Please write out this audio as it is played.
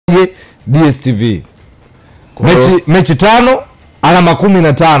DStv. Mechi 5 alama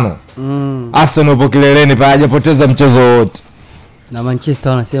 15. Arsenal upo kileleni pa hajapoteza mchezo wote. Na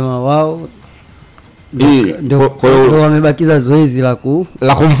Manchester wanasema wao ndio wamebakiza zoezi la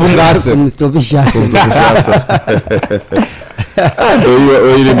kumfunga Arsenal, kumstopisha Arsenal.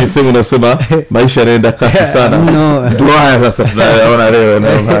 Ndio ile misemo inasema maisha yanaenda kasi sana. Ndio haya sasa tunaona leo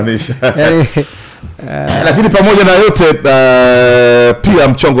inamaanisha. Lakini pamoja na yote pia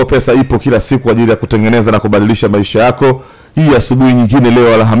mchongo pesa ipo kila siku kwa ajili ya kutengeneza na kubadilisha maisha yako. Hii asubuhi nyingine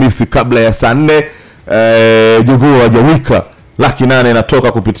leo Alhamisi kabla ya saa 4 jogoo hajawika, 800,000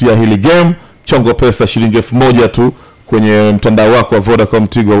 inatoka kupitia hili game. Chongo pesa shilingi 1000 tu kwenye mtandao wako wa Vodacom,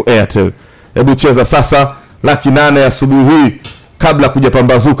 Tigo au Airtel. Hebu cheza sasa 800,000 asubuhi hii kabla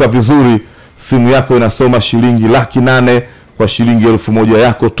kujapambazuka vizuri. Simu yako inasoma shilingi 800,000 kwa shilingi 1000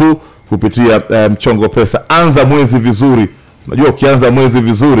 yako tu kupitia mchongo pesa. Anza mwezi vizuri. Unajua ukianza mwezi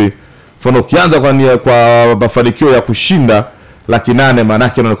vizuri, mfano ukianza kwa mafanikio ya kushinda 800,000, maana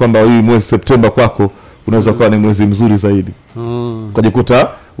yake ni kwamba hii mwezi Septemba kwako unaweza kuwa ni mwezi mzuri zaidi. Kujikuta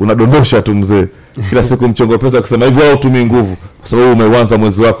unadondosha tu mzee. Kila siku mchongo pesa akisema hivyo au tumii nguvu kwa sababu umeanza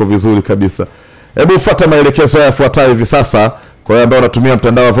mwezi wako vizuri kabisa. Hebu fuata maelekezo haya yafuatayo hivi sasa. Kwa wale ambao wanatumia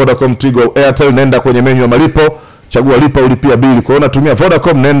mtandao wa Vodacom, Tigo au Airtel, nenda kwenye menu ya malipo, chagua lipa ulipia bili. Kwa hiyo unatumia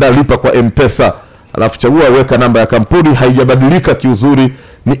Vodacom, nenda lipa kwa M-Pesa. Alafu chagua weka namba ya kampuni, haijabadilika kiuzuri,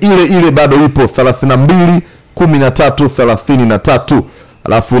 ni ile ile bado ipo 32 13 33.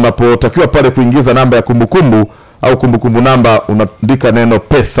 Alafu unapotakiwa pale kuingiza namba ya kumbukumbu au kumbukumbu namba, unaandika neno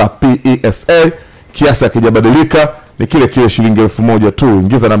pesa, PESA. Kiasi hakijabadilika, ni kile shilingi 1000 tu.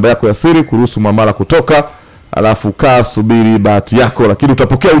 Ingiza namba yako ya siri kuruhusu muamala kutoka, alafu kaa subiri bahati yako, lakini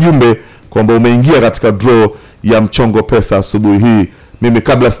utapokea ujumbe kwamba umeingia katika draw ya mchongo pesa asubuhi hii. Mimi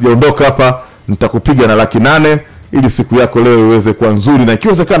kabla sijaondoka hapa nitakupiga na 800,000 ili siku yako leo iweze kuwa nzuri, na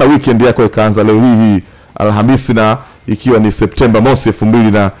ikiwezekana weekend yako ikaanza leo hii Alhamisi, na ikiwa ni Septemba mosi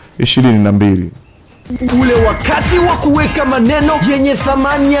 2022. Ule wakati wa kuweka maneno yenye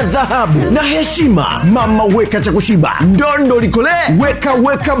thamani ya dhahabu na heshima. Mama weka cha kushiba, ndondo likole,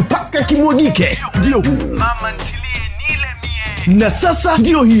 weka mpaka kimwagike. Ndio mama ntilie nile mie. Na sasa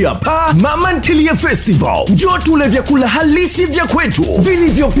ndio hii hapa Mama Ntilie Festival. Njoo tule vyakula halisi vya kwetu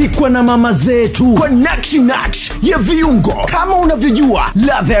vilivyopikwa na mama zetu kwa nakshi ya viungo. Kama unavyojua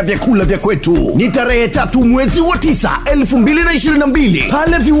ladha ya vyakula vya kwetu, ni tarehe 3 mwezi wa 9 2022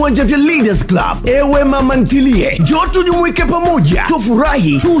 pale viwanja vya Leaders Club. Ewe mama ntilie, njoo tujumuike pamoja,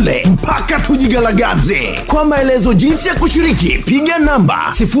 tufurahi, tule mpaka tujigalagaze. Kwa maelezo jinsi ya kushiriki, piga namba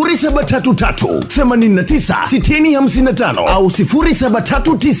 0733 89 6055 au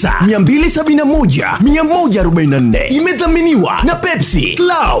 0739 271 144. Imedhaminiwa na Pepsi,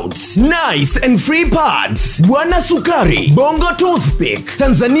 Clouds, Nice and Free Pads, Bwana Sukari, Bongo Toothpick,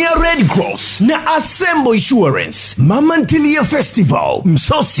 Tanzania Red Cross na Assemble Insurance. Mama Ntilie Festival,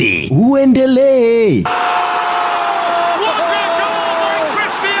 msosi uendelee.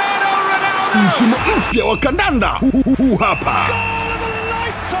 Msimu mpya wa kandanda hapa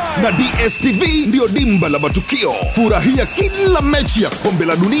na DStv ndio dimba la matukio. Furahia kila mechi ya kombe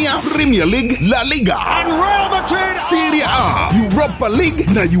la dunia, Premier League, La Liga, Serie A, Europa League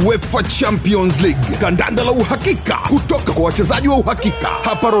na UEFA Champions League. Kandanda la uhakika kutoka kwa wachezaji wa uhakika.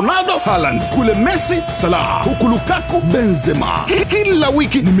 Hapa Ronaldo, Haaland, kule Messi, Salah, huku Lukaku, Benzema. Kila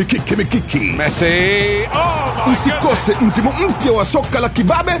wiki ni mikiki. Messi, usikose msimu mpya wa soka la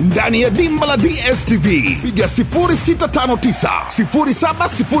kibabe ndani ya dimba la DStv. Piga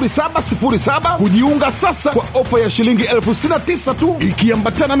 0659 070707 kujiunga sasa kwa ofa ya shilingi 69,000 tu,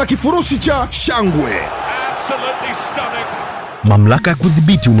 ikiambatana na kifurushi cha shangwe. Mamlaka ya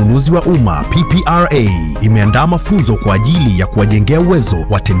kudhibiti ununuzi wa umma PPRA imeandaa mafunzo kwa ajili ya kuwajengea uwezo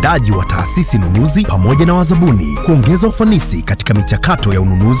watendaji wa taasisi nunuzi pamoja na wazabuni kuongeza ufanisi katika michakato ya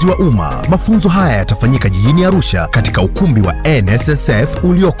ununuzi wa umma. Mafunzo haya yatafanyika jijini Arusha katika ukumbi wa NSSF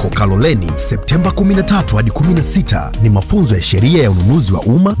ulioko Kaloleni Septemba 13 hadi 16. Ni mafunzo ya sheria ya ununuzi wa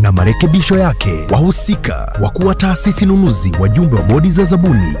umma na marekebisho yake. Wahusika: wakuu wa taasisi nunuzi, wajumbe wa bodi za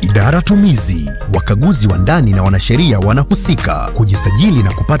zabuni, idara tumizi, wakaguzi wa ndani na wanasheria wanahusika. Kujisajili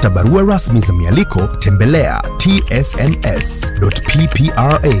na kupata barua rasmi za mialiko, tembelea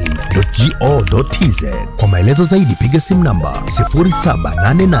tsns.ppra.go.tz. Kwa maelezo zaidi piga simu namba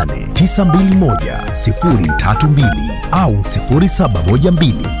 0788921032 au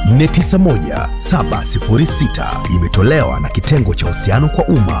 0712491706. Imetolewa na kitengo cha uhusiano kwa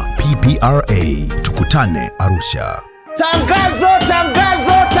umma PPRA. Tukutane Arusha. Tangazo!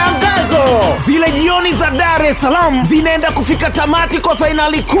 michezo. Zile jioni za Dar es Salaam zinaenda kufika tamati kwa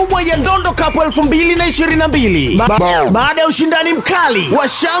fainali kubwa ya Ndondo Cup 2022. Baada ya ushindani mkali wa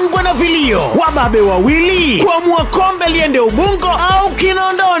shangwe na vilio, wababe wawili kuamua kombe liende Ubungo au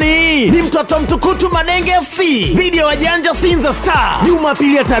Kinondoni. Ni mtoto mtukutu Madenge FC dhidi ya wajanja Sinza Star,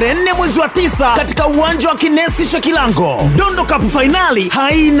 Jumapili ya tarehe 4 mwezi wa 9 katika uwanja wa Kinesi Shakilango. Ndondo Cup finali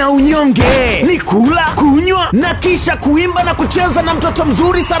haina unyonge, ni kula, kunywa na kisha kuimba na kucheza na mtoto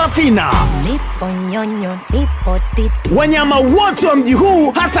mzuri Sarafina. Nipo nyonyo, nipo titi. Wanyama wote wa mji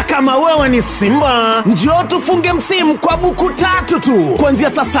huu, hata kama wewe ni Simba, njoo tufunge msimu kwa buku 3 tu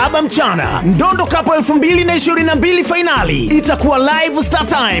kuanzia saa 7 mchana. Ndondo Cup 2022 finali itakuwa live Star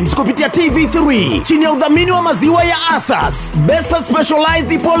Times kupitia TV3 chini ya udhamini wa maziwa ya Asas, Besta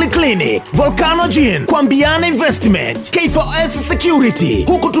Specialized Polyclinic, Volcano Gin, Kwambiana Investment, K4S Security,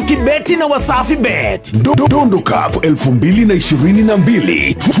 huku tukibeti na Wasafi Bet. Ndondo Cup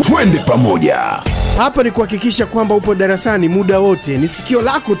 2022, twende pamoja. Hapa ni kuhakikisha kwamba upo darasani muda wote. Ni sikio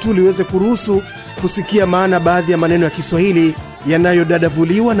lako tu liweze kuruhusu kusikia maana baadhi ya maneno ya Kiswahili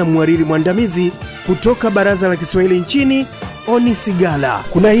yanayodadavuliwa na mwariri mwandamizi kutoka Baraza la Kiswahili nchini, Oni Sigala.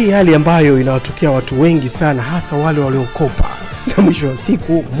 Kuna hii hali ambayo inawatokea watu wengi sana, hasa wale waliokopa, na mwisho wa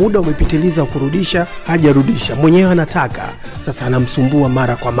siku muda umepitiliza kurudisha, hajarudisha, mwenyewe anataka, sasa anamsumbua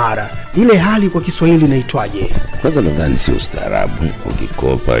mara kwa mara. Ile hali kwa Kiswahili inaitwaje? Kwanza nadhani si ustaarabu.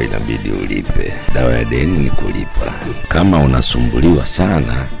 Ukikopa inabidi ulipe. Dawa ya deni ni kulipa. Kama unasumbuliwa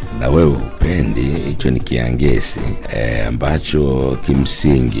sana na wewe upendi, hicho ni kiangesi ambacho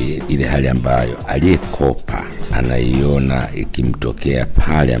kimsingi ile hali ambayo aliyekopa anaiona ikimtokea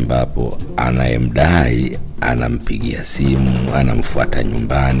pale ambapo anayemdai anampigia simu, anamfuata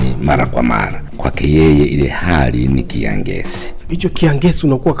nyumbani mara kwa mara. Kwake yeye ile hali ni kiangesi. Hicho kiangesi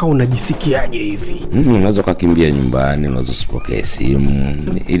unakuwa kama unajisikiaje hivi? Unaweza kukimbia nyumbani, unaweza usipokee simu,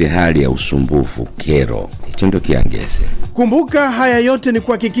 ile hali ya usumbufu, kero. Hicho ndio kiangesi. Kumbuka haya yote ni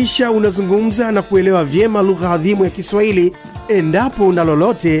kuhakikisha unazungumza na kuelewa vyema lugha adhimu ya Kiswahili. Endapo una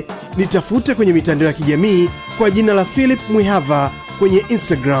lolote, nitafute kwenye mitandao ya kijamii kwa jina la Philip Mwihava kwenye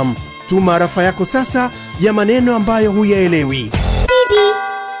Instagram. Tuma arafa yako sasa ya maneno ambayo huyaelewi.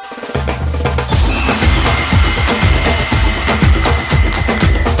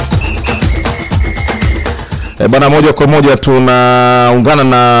 Bana, moja kwa moja tunaungana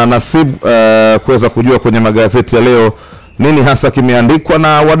na Nasib kuweza kujua kwenye magazeti ya leo nini hasa kimeandikwa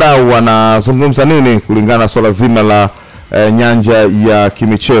na wadau wanazungumza nini kulingana na swala zima la nyanja ya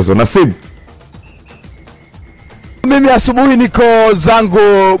kimichezo. Nasib. Mimi asubuhi niko zangu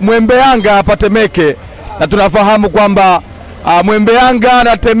Mwembe Yanga hapa Temeke, na tunafahamu kwamba Mwembe Yanga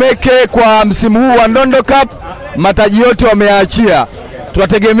na Temeke kwa msimu huu wa Ndondo Cup mataji yote wameachia.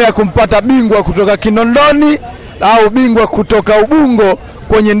 Tunategemea kumpata bingwa kutoka Kinondoni au bingwa kutoka Ubungo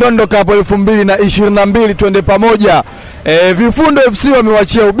kwenye Ndondo Cup 2022. Twende pamoja. Vifundo FC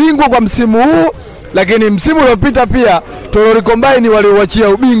wamewachia ubingwa kwa msimu huu, lakini msimu uliopita pia Torori Combine waliuachia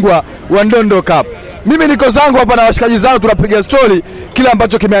ubingwa wa Ndondo Cup. Mimi niko zangu hapa na washikaji zangu, tunapiga story kila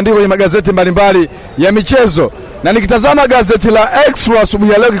ambacho kimeandikwa kwenye magazeti mbalimbali ya michezo. Na nikitazama gazeti la Extra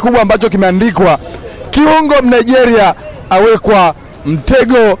asubuhi ya leo, kikubwa ambacho kimeandikwa, kiungo Nigeria awekwa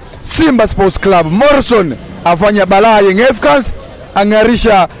mtego Simba Sports Club. Morrison afanya balaa Yanga Africans,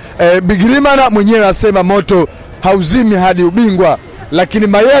 angarisha Bigirimana, mwenyewe asema moto hauzimi hadi ubingwa. Lakini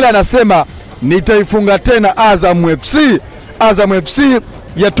Mayele anasema nitaifunga tena Azam FC. Azam FC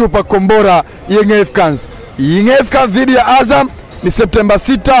yatupa kombora Yanga Africans. Yanga Africans dhidi ya Azam ni Septemba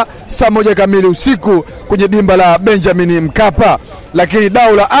 6 saa 1 kamili usiku kwenye dimba la Benjamin Mkapa. Lakini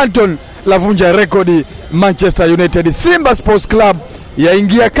dau la Anton lavunja rekodi Manchester United. Simba Sports Club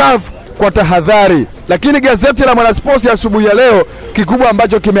yaingia CAF kwa tahadhari. Lakini gazeti la Mwanasports ya asubuhi ya leo, kikubwa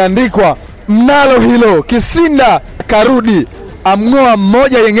ambacho kimeandikwa, mnalo hilo, Kisinda karudi, amngoa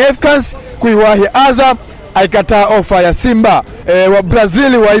mmoja Yanga Africans kuiwahi Azam, aikataa ofa ya Simba. Wa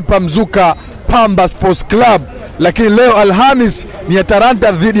Brazil waipa mzuka Pamba Sports Club. Lakini leo Alhamis ni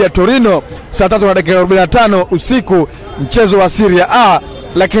Atalanta dhidi ya Torino saa 3:45 usiku, mchezo wa Serie A.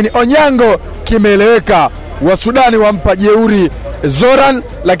 Lakini Onyango kimeeleweka, wa Sudani wampa jeuri Zoran,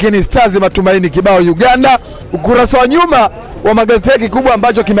 lakini Stars matumaini kibao Uganda. Ukurasa wa nyuma wa magazeti kubwa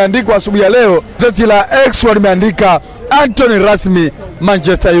ambacho kimeandikwa asubuhi ya leo, gazeti la Extra limeandika Anthony rasmi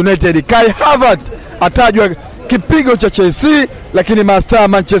Manchester United, Kai Havertz atajwa kipigo cha Chelsea, lakini mastaa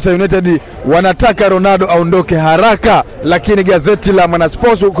Manchester United wanataka Ronaldo aondoke haraka. Lakini gazeti la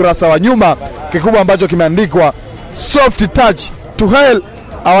Mwanasports ukurasa wa nyuma, kikubwa ambacho kimeandikwa soft touch, Tuchel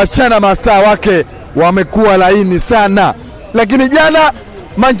awachana mastaa wake wamekuwa laini sana. Lakini jana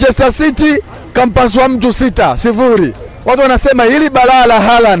Manchester City kampaswa mtu 6-0. Watu wanasema hili balaa la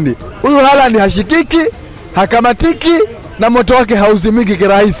Haaland Huyu Haaland hashikiki, hakamatiki na moto wake hauzimiki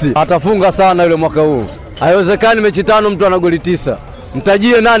kirahisi. Atafunga sana yule mwaka huu. Haiwezekani mechi 5 mtu ana goli 9.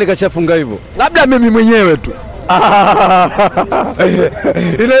 Mtajie nani kashafunga hivyo? Labda mimi mwenyewe tu.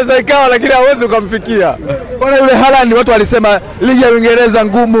 Inaweza ikawa, lakini hawezi kumfikia. Bwana yule Haaland watu walisema ligi ya Uingereza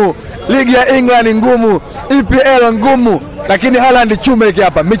ngumu, ligi ya England ngumu, EPL ngumu, lakini Haaland chuma hiki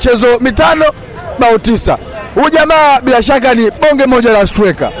hapa. Michezo 5 bao 9. Huyu jamaa bila shaka ni bonge moja la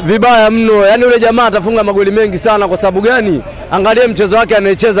striker. Vibaya mno. Yaani yule jamaa atafunga magoli mengi sana. Kwa sababu gani? Angalia mchezo wake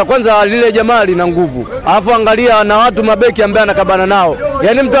anayecheza. Kwanza lile jamaa lina nguvu. Alafu angalia na watu mabeki ambao anakabana nao.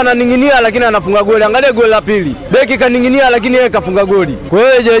 Yaani mtu ananinginia lakini anafunga goli. Angalia goli la pili. Beki kaninginia lakini yeye kafunga goli. Kwa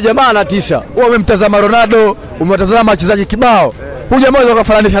hiyo jamaa anatisha. Wewe umemtazama Ronaldo, umetazama wachezaji kibao. Huyu jamaa unaweza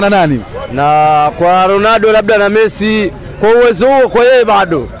kufananisha na nani? Na kwa Ronaldo labda na Messi, kwa uwezo huo kwa yeye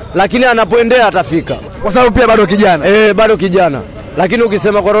bado. Lakini anapoendea atafika. Kwa sababu pia bado kijana. Bado kijana. Lakini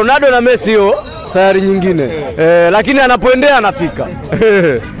ukisema kwa Ronaldo na Messi hiyo sayari nyingine. Lakini anapoendea anafika.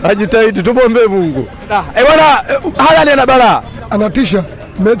 Ajitahidi, tubombe Mungu. Bwana Haaland ana balaa. Anatisha.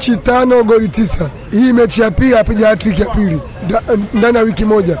 Mechi 5 goli 9. Hii mechi ya pili apiga hat-trick ya pili ndani ya wiki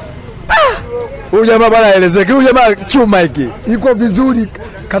moja. Huyu jamaa bwana elezeke. Huyu jamaa chuma hiki. Iko vizuri.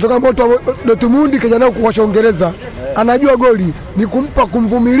 Katoka moto Dortmund kaja nao kuwasha Uingereza. Anajua goli ni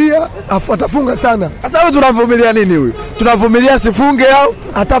kumvumilia, atafunga sana. Sasa wewe tunamvumilia nini huyu? Tunavumilia sifunge au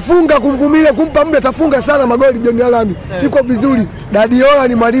atafunga? Kumvumilia, kumpa muda, atafunga sana magoli. John Haaland iko vizuri. Guardiola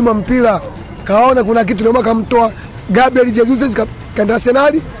ni mwalimu wa mpira, kaona kuna kitu ndio kamtoa Gabriel Jesus kaenda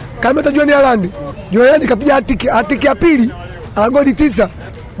Arsenal, kameta John Haaland. John Haaland kapiga hat-trick ya pili, ana goli 9.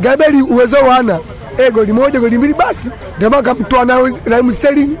 Gabriel uwezo hana, goli 1 goli 2 basi ndio kamtoa na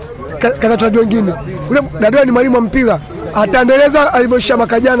Sterling kana watu wengine. Ule Guardiola ni mwalimu wa mpira, ataendeleza alivyosha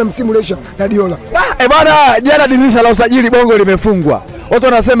makajana msimu uliisha Guardiola. Bwana jana dirisha la usajili Bongo limefungwa. Watu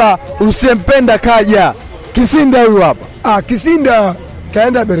wanasema usiyempenda kaja. Kisinda huyu hapa. Kisinda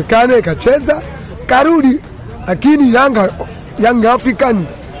kaenda Berkane kacheza, karudi, lakini Yanga African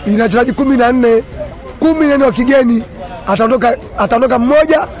ina wachezaji 14 wa kigeni, ataondoka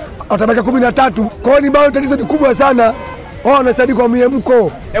mmoja, atabaki 13. Kwa hiyo ni bao tatizo kubwa sana. Anasadi kwa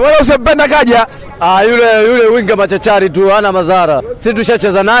miemko. Wala usempenda kaja. Yule winga machachari tu, hana madhara. Sisi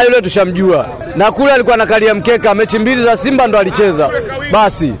tushacheza naye yule, tushamjua. Na kule alikuwa anakalia mkeka, mechi 2 za Simba ndo alicheza.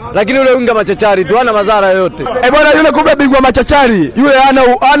 Basi, lakini yule winga machachari tu, hana madhara yoyote. Bwana yule kumbe bingwa machachari. Yule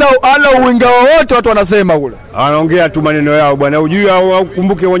ana uwinga wowote, watu wanasema kule. Anaongea tu maneno yao bwana. Hujui au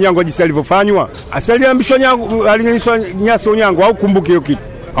kumbuke Onyango jinsi alivyofanywa? Asaliambishwa alinyanyishwa nyasi Onyango, au kumbuke hiyo kitu.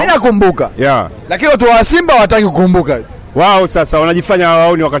 Mimi nakumbuka. Lakini watu wa Simba hawataki kukumbuka. Wao sasa wanajifanya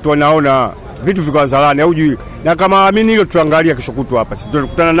hawaoni wakati wanaona vitu viko hadharani, hujui. Na kama amini hilo tuangalia kesho kutwa hapa. Sisi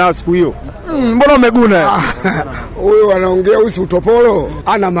tutakutana nao siku hiyo. Mbona umeguna? Huyo anaongea usi utopolo,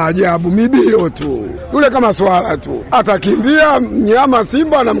 ana maajabu, mibio tu. Yule kama swala tu. Atakimbia mnyama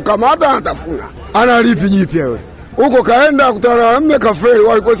Simba anamkamata anatafuna. Ana lipi jipya yule. Huko kaenda kutana na mme kaferi,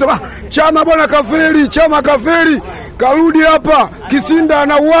 walikosema chama bwana kaferi, chama kaferi, karudi hapa Kisinda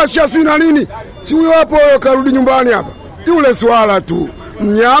anauasha sio na nini. Si huyo hapo karudi nyumbani hapa. Yule swala tu.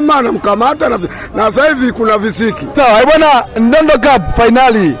 Mnyama anamkamata na sasa hivi kuna visiki. Sawa, bwana Ndondo Cup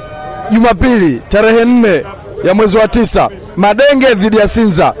finali Jumapili tarehe 4 ya mwezi wa 9. Madenge dhidi ya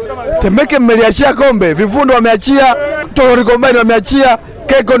Sinza. Temeke mmeliachia kombe, Vivundo wameachia, Tori Combine wameachia,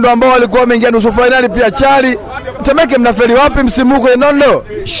 Keko ndo ambao walikuwa wameingia nusu finali pia Chari. Temeke mnafeli wapi msimu huu kwenye Ndondo?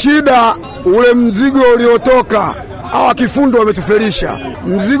 Shida ule mzigo uliotoka. Hawa Kifundo wametufelisha.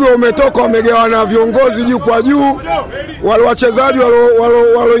 Mzigo umetoka, wamegawana viongozi juu kwa juu. Wale wachezaji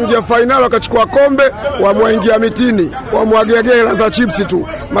waloingia finali wakachukua kombe, wamwaingia mitini, wamwagiagela za chipsi tu.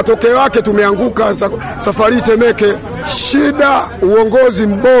 Matokeo yake tumeanguka safari Temeke. Shida uongozi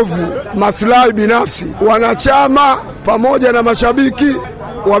mbovu, maslahi binafsi. Wanachama pamoja na mashabiki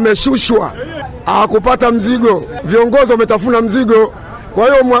wameshushwa. Hawakupata mzigo. Viongozi wametafuna mzigo. Kwa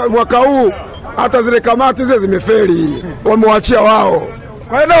hiyo mwaka huu hata zile kamati zile zimefeli, wamewachia wao.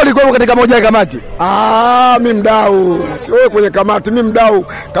 Kwa hiyo nao ulikuwa katika moja ya kamati? Mimi mdau, si wewe kwenye kamati, mimi mdau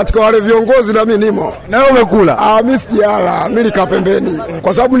katika wale viongozi na mimi nimo. Na wewe umekula? Mimi sijala, mimi nika pembeni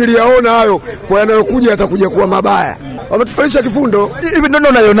kwa sababu niliyaona hayo kwa yanayokuja yatakuja kuwa mabaya. Wametufelisha Kifundo. Hivi Ndondo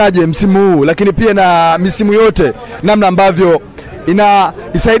unaionaje msimu huu, lakini pia na misimu yote, namna ambavyo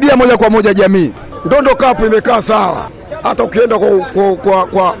inaisaidia moja kwa moja jamii? Ndondo Cup imekaa sawa. Hata ukienda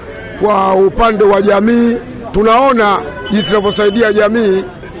kwa upande wa jamii tunaona jinsi inavyosaidia jamii,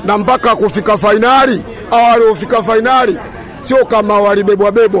 na mpaka kufika fainali au waliofika fainali sio kama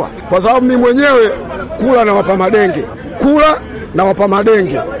walibebwa, kwa sababu mimi mwenyewe kula na wapa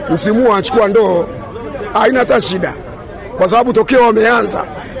madenge msimu anachukua ndoo, haina hata shida, kwa sababu tokeo wameanza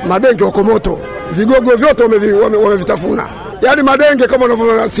madenge wako moto, vigogo vyote wamevitafuna. Yaani madenge kama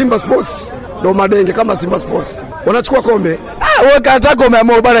unavyoona Simba Sports, ndio madenge kama Simba Sports wanachukua kombe. Wewe katako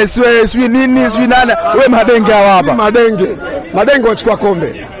umeamua bana, siwe nini siwe nani, wewe madenge hawa hapa. Madenge wachukua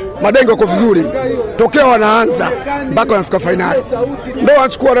kombe. Madenge wako vizuri tokea wanaanza mpaka wanafika finali, ndio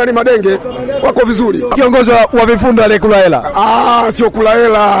wanachukua nani. Madenge wako vizuri. Kiongozi wa vifundo aliyekula hela, sio kula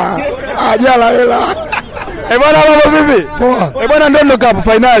hela, ajala hela. Bwana mambo vipi? Poa. Bwana Ndondo Cup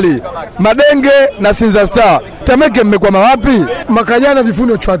finali Madenge na Sinza Star, Temeke mmekwama wapi? Makajana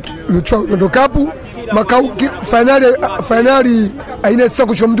vifundo chwa Ndondo Cup, finali aina sio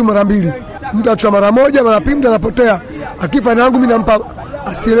kuchwa mtu mara mbili. Mtu achwa mara moja, mara pili mtu anapotea. Akifanya yangu mimi nampa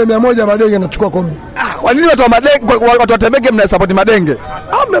 100% Madenge anachukua kombe. Kwa nini watu wa Temeke mna support Madenge?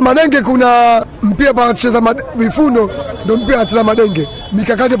 Madenge kuna mpira pa kucheza vifundo, ndio mpira anacheza Madenge.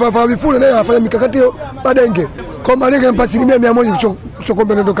 Mikakati pa fanya vifundo naye anafanya mikakati Madenge. Kwa Madenge anampa 100% kuchukua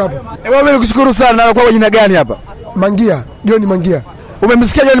kombe Ndondo Cup. Mimi nikushukuru sana. Na kwa jina gani hapa? Mangia, John Mangia.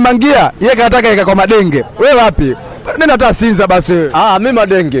 Umemsikia John Mangia? Yeye kanataka yeka kwa Madenge. Wewe wapi? Nenda hata Sinza basi. Mimi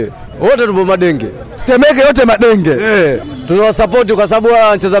Madenge. Wote tupo Madenge. Temeke yote Madenge. Tunawasupport kwa sababu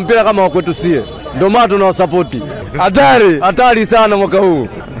wanacheza mpira kama wakwetu sie. Ndio maana tunawasupport. Hatari sana mwaka huu.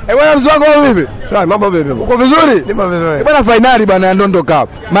 Bwana mzwangu wao vipi? Sawa, mambo vipi? Uko vizuri? Nimo vizuri. Bwana finali bwana ya Ndondo Cup.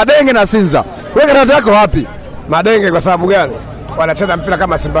 Madenge na Sinza. Wewe kanataka yako wapi? Madenge kwa sababu gani? Wanacheza mpira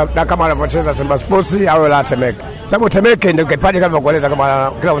kama Simba na kama wanapocheza Simba Sports au la Temeke. Sababu Temeke ndio kipaji kama kueleza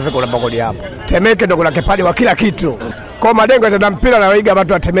kama kila mzee kuna pangodi hapo. Temeke ndio kuna kipaji wa kila kitu. Kwa Madenge wanacheza mpira na waiga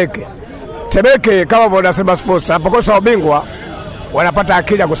watu wa Temeke. Temeke kama vile Simba Sports anapokosa ubingwa wanapata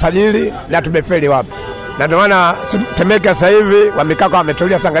akili ya kusajili na tumefeli wapi. Na ndio maana Temeke sasa hivi wamekaka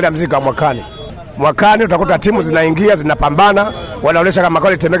wametulia, angalia mziki wa mwakani. Mwakani utakuta timu zinaingia zinapambana, wanaonesha kama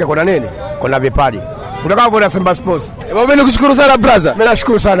kweli Temeke kuna nini? Kuna vipaji. Kutoka hapo na Simba Sports. Mimi nikushukuru sana brother. Mimi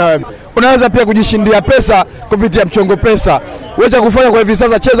nashukuru sana wewe. Unaweza pia kujishindia pesa kupitia mchongo pesa. Wewe kufanya kwa hivi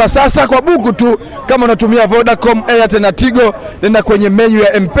sasa, cheza sasa kwa buku tu. Kama unatumia Vodacom, Airtel na Tigo, nenda kwenye menu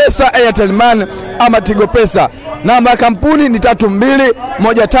ya M-Pesa, Airtel Money ama Tigo Pesa. Namba ya kampuni ni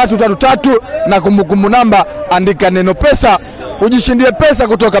 321333 na kumbukumbu namba andika neno pesa, ujishindie pesa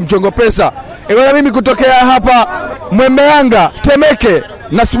kutoka mchongo pesa. Mimi kutokea hapa Mwembe Yanga Temeke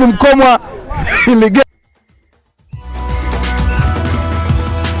na Sibu Mkomwa ilige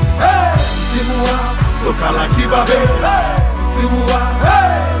soka la kibabe, simua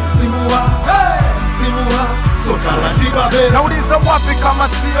soka la kibabe. Nauliza wapi kama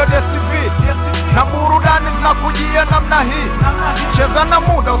sio DStv, na burudani zinakujia namna hii. Cheza na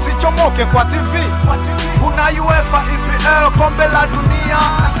muda usichomoke kwa TV. Kuna UEFA, EPL, kombe la dunia,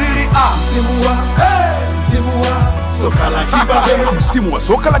 Serie A. Simua soka la kibabe. Msimu wa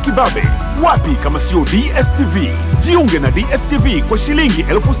soka la kibabe wapi kama sio DStv? Jiunge na DStv kwa shilingi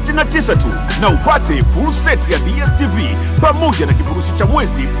 1069 tu na upate full set ya DStv pamoja na kifurushi cha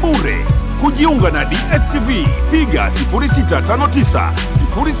mwezi bure. Kujiunga na DStv piga 0659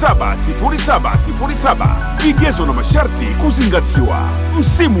 070707. Vigezo na masharti kuzingatiwa.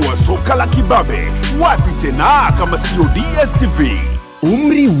 Msimu wa soka la kibabe wapi tena kama sio DStv?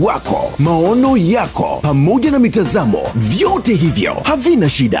 Umri wako, maono yako, pamoja na mitazamo, vyote hivyo havina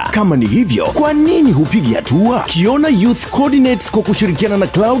shida. Kama ni hivyo, kwa nini hupigi hatua? Kiona Youth Coordinates kwa kushirikiana na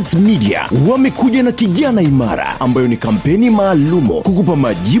Clouds Media wamekuja na Kijana Imara, ambayo ni kampeni maalumu kukupa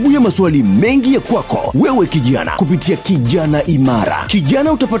majibu ya maswali mengi ya kwako wewe kijana kupitia Kijana Imara.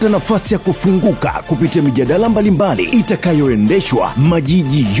 Kijana utapata nafasi ya kufunguka kupitia mijadala mbalimbali itakayoendeshwa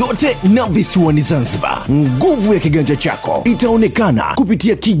majiji yote na visiwani Zanzibar. Nguvu ya kiganja chako itaonekana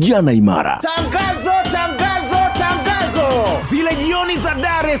kupitia Kijana Imara. Tangazo! Zile jioni za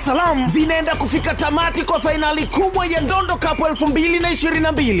Dar es Salaam zinaenda kufika tamati kwa fainali kubwa ya Ndondo Cup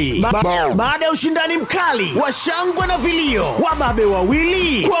 2022. Baada ya ushindani mkali wa shangwe na vilio, wababe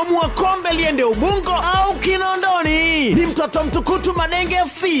wawili kuamua kombe liende Ubungo au Kinondoni. Ni mtoto mtukutu Madenge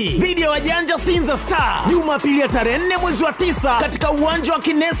FC dhidi ya wajanja Sinza Star, Jumapili ya tarehe 4 mwezi wa 9 katika uwanja wa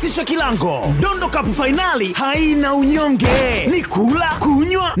Kinesi Shakilango. Ndondo Cup finali haina unyonge, ni kula,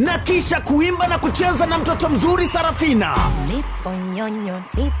 kunywa na kisha kuimba na kucheza na mtoto mzuri Sarafina. Nipo nyonyo,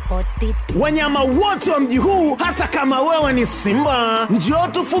 nipo titi. Wanyama wote wa mji huu, hata kama wewe ni Simba, njoo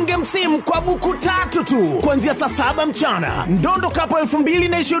tufunge msimu kwa buku 3 tu kuanzia saa 7 mchana. Ndondo Cup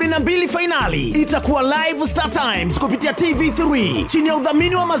 2022 finali itakuwa live Star Times kupitia TV3 chini ya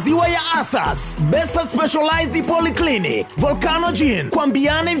udhamini wa maziwa ya Asas, Besta Specialized Polyclinic, Volcano Gin,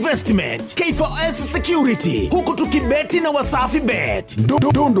 Kwambiana Investment, K4S Security, huku tukibeti na Wasafi Bet.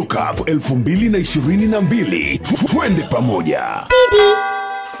 Ndondo Cup 2022, twende pamoja.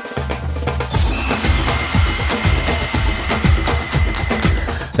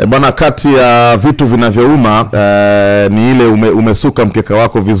 Bwana, kati ya vitu vinavyouma ni ile umesuka mkeka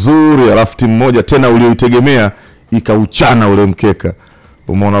wako vizuri, alafu timu moja tena ulioitegemea ikauchana ule mkeka.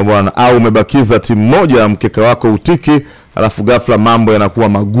 Umeona bwana, au umebakiza timu moja mkeka wako utiki, alafu ghafla mambo yanakuwa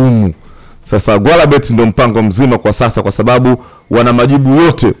magumu. Sasa Gwalabet ndio mpango mzima kwa sasa, kwa sababu wana majibu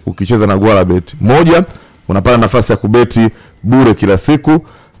yote ukicheza na Gwalabet. Moja, unapata nafasi ya kubeti bure kila siku,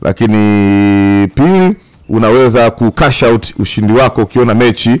 lakini pili, unaweza kucash out ushindi wako ukiona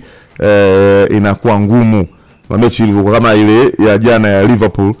mechi inakuwa ngumu. Mechi ilivyokuwa kama ile ya jana ya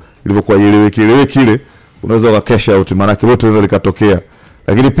Liverpool, ilivyokuwa ieleweke ile, unaweza ka cash out, maana yake lote linaweza likatokea.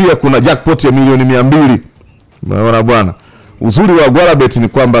 Lakini pia kuna jackpot ya milioni 200. Unaona bwana, uzuri wa Gwalabet ni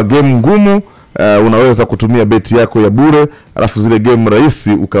kwamba game ngumu unaweza kutumia beti yako ya bure, alafu zile game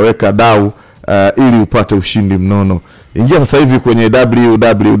rahisi ukaweka dau ili upate ushindi mnono. Ingia sasa hivi kwenye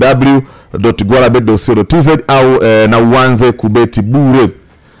www.gwalabet.co.tz au na uanze kubeti bure.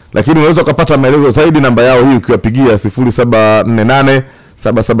 Lakini unaweza kupata maelezo zaidi, namba yao hii ukiwapigia 0748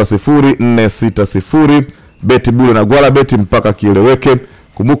 770 beti bure na Gwalabet mpaka kieleweke.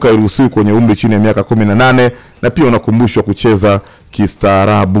 Kumbuka iruhusiwi kwenye umri chini ya miaka 18, na pia unakumbushwa kucheza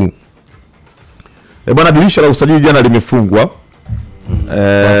kistaarabu. Bwana, dirisha la usajili jana limefungwa.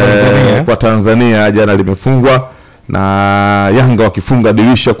 Kwa Tanzania jana limefungwa, na Yanga wakifunga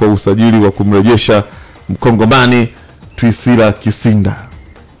dirisha kwa usajili wa kumrejesha Mkongomani Tuisila Kisinda.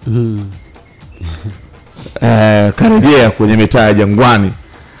 Karejea kwenye mitaa ya Jangwani.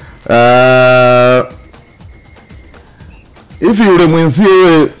 Hivi yule mwenzie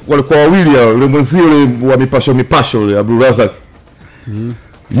yule walikuwa wawili hao, yule mwenzie yule wa mipasho yule Abdul Razak.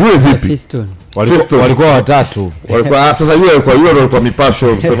 Yule vipi? Walikuwa watatu. Walikuwa sasa yule alikuwa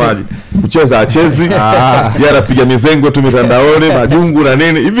mipasho msemaji. Kucheza achezi, yeye anapiga mizengo tu mitandaoni, majungu na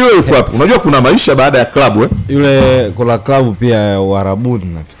nini. Hivi yule yuko wapi? Unajua kuna maisha baada ya klabu Yule kuna klabu pia Warabuni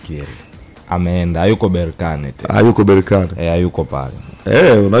nafikiri. Ameenda, hayuko Berkane tena. Hayuko Berkane. Hayuko pale.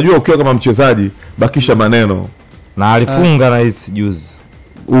 Unajua ukiwa kama mchezaji bakisha maneno. Na alifunga rais juzi.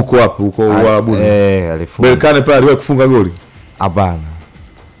 Huko hapo, huko Warabuni. Alifunga. Berkane pale aliwahi kufunga goli? Hapana.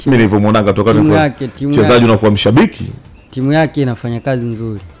 Mimi nilivyomuona toka kwa mchezaji unakuwa mshabiki. Timu yake inafanya kazi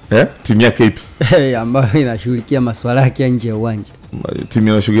nzuri. Timu yake ipi? Ambayo inashughulikia masuala yake nje ya uwanja. Timu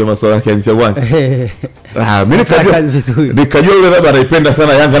inashughulikia masuala yake nje ya uwanja. Mimi nikajua yule labda anaipenda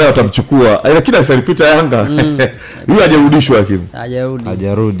sana Yanga, naye watamchukua. Lakini asalipita Yanga. Yule hajarudishwa lakini.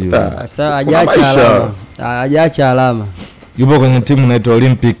 Hajarudi. Sasa hajaacha alama. Yupo kwenye timu inaitwa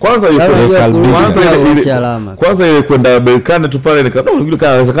Olympic. Kwanza ile kwenda Berkane tu pale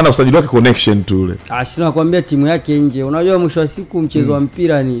inawezekana usajili wake connection tu ule. Sina nakwambia timu yake nje. Unajua mwisho wa siku mchezo wa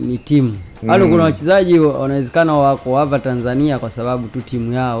mpira ni timu. Halo kuna wachezaji wanawezekana wako hapa Tanzania kwa sababu tu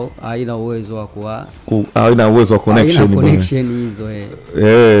timu yao haina uwezo wa haina uwezo wa connection hizo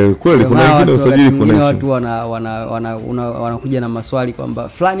kweli kuna wengine usajili connection. Watu wanakuja na maswali kwamba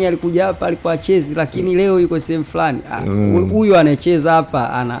fulani alikuja hapa alikuwa achezi lakini leo yuko sehemu fulani. Huyu anacheza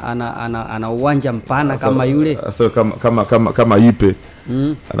hapa ana uwanja mpana kama yule. Sasa kama ipe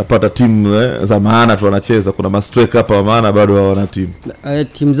anapata timu za maana tu wanacheza. Kuna mastrike hapa wa maana bado hawana timu.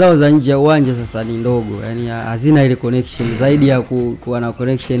 Timu zao za nje ya uwanja sasa ni ndogo, yani hazina ile connection zaidi ya kuwa na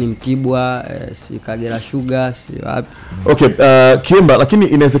connection Mtibwa, Kagera Sugar, wapi. Kiemba, lakini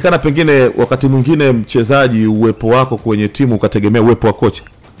inawezekana pengine wakati mwingine mchezaji uwepo wako kwenye timu ukategemea uwepo wa kocha.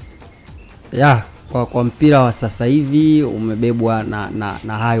 Kwa mpira wa sasa hivi umebebwa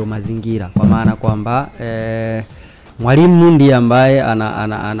na hayo mazingira, kwa maana kwamba mwalimu ndiye ambaye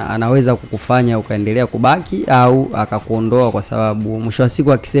anaweza kukufanya ukaendelea kubaki au akakuondoa, kwa sababu mwisho wa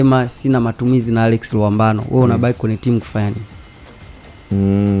siku akisema sina matumizi na Alex Luambano, wewe unabaki kwenye timu kufanya nini?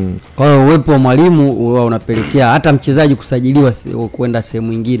 Kwa hiyo uwepo wa mwalimu huwa unapelekea hata mchezaji kusajiliwa kwenda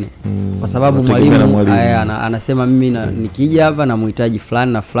sehemu nyingine, kwa sababu mwalimu anasema mimi nikija hapa na muhitaji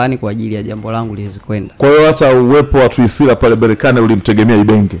fulani na fulani kwa ajili ya jambo langu liweze kwenda. Kwa hiyo hata uwepo wa Tuisila pale Berkane ulimtegemea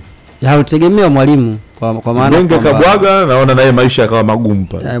Ibenge? Utegemea mwalimu, kwa maana Ibenge kabwaga, naona naye maisha yakawa magumu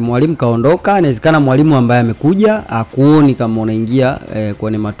pale. Mwalimu kaondoka, inawezekana mwalimu ambaye amekuja akuoni kama unaingia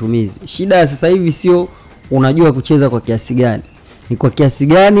kwenye matumizi. Shida ya sasa hivi sio unajua kucheza kwa kiasi gani, ni kwa kiasi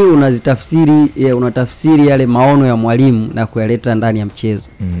gani unatafsiri yale maono ya mwalimu na kuyaleta ndani ya mchezo.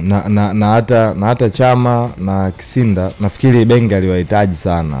 Na hata Chama na Kisinda nafikiri Ibenge aliwahitaji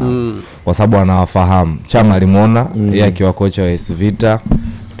sana kwa sababu anawafahamu. Chama alimuona yeye akiwa kocha wa AS Vita.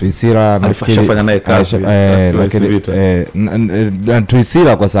 Tuisila nafikiri fanya naye kazi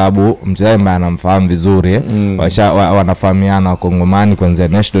Tuisila kwa sababu mchezaji ambaye anamfahamu vizuri, wanafahamiana Wakongomani kuanzia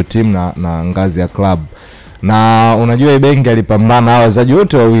national team na ngazi ya club. Na unajua Ibenge alipambana hao wachezaji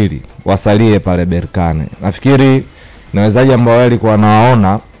wote wawili wasalie pale Berkane. Nafikiri na wachezaji ambao walikuwa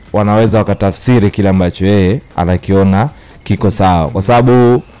wanaona wanaweza wakatafsiri kile ambacho yeye anakiona kiko sawa, kwa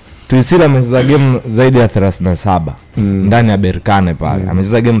sababu Tuisila amecheza game zaidi ya 37 ndani ya Berkane pale.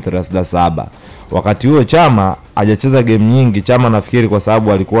 Amecheza game 37. Wakati huo Chama hajacheza game nyingi. Chama nafikiri kwa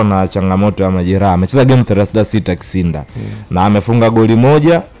sababu alikuwa na changamoto ya majeraha. Amecheza game 36 Kisinda. Na amefunga goli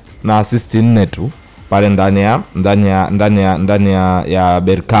moja na assist 4 tu pale ndani ya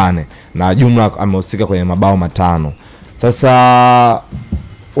Berkane, na jumla amehusika kwenye mabao 5. Sasa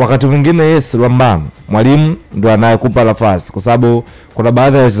wakati mwingine yes, Rwambano mwalimu ndo anayekupa nafasi, kwa sababu kuna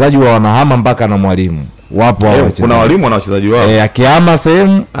baadhi ya wachezaji wanahama mpaka na mwalimu. Wapo kuna walimu na wachezaji wao. Akihama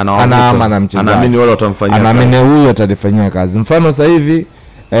sehemu anahama na mchezaji. Anaamini wale watamfanyia. Anaamini huyo atalifanyia kazi. Mfano sasa hivi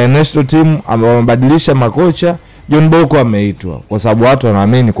national team wamebadilisha makocha. John Boko ameitwa kwa sababu watu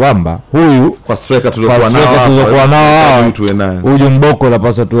wanaamini kwamba huyu kwa striker tuliokuwa nao huyu John Boko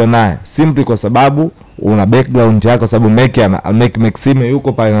anapaswa tuwe naye, simply kwa sababu una background yako, sababu Meki Maxime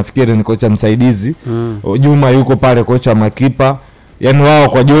yuko pale, nafikiri ni kocha msaidizi. Juma yuko pale kocha makipa. Yani wao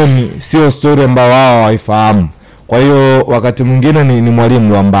kwa John sio story ambao wao hawaifahamu. Kwa hiyo wakati mwingine ni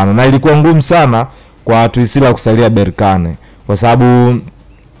mwalimu Rwambano, na ilikuwa ngumu sana kwa Tuisila kusalia Berkane kwa sababu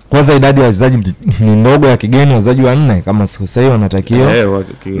kwanza idadi ya wachezaji ni ndogo ya kigeni, wachezaji 4 kama sikosei wanatakiwa.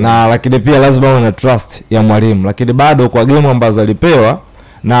 Na lakini pia lazima uwe na trust ya mwalimu, lakini bado kwa game ambazo alipewa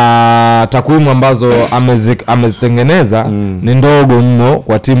na takwimu ambazo amezitengeneza ni ndogo mno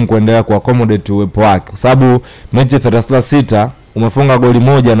kwa timu kuendelea ku accommodate uwepo wake, kwa sababu mechi 36 umefunga goli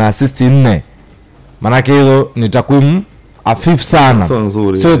moja na assist 4. Maana yake hizo ni takwimu hafifu sana,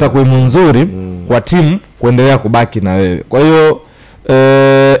 sio takwimu nzuri kwa timu kuendelea kubaki na wewe. Kwa hiyo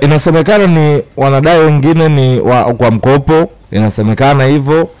inasemekana ni wanadai wengine ni kwa mkopo, inasemekana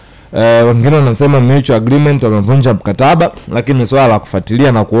hivyo. Wengine wanasema mutual agreement, wamevunja mkataba, lakini swala la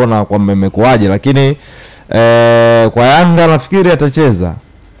kufuatilia na kuona kwamba imekuaje. Lakini kwa Yanga nafikiri atacheza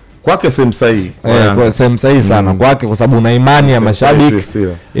kwake sehemu sahihi. Kwa sehemu sahihi sana kwake, kwa sababu una imani ya mashabiki,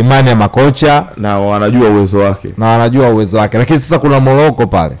 imani ya makocha, na wanajua uwezo wake. Lakini sasa kuna Morocco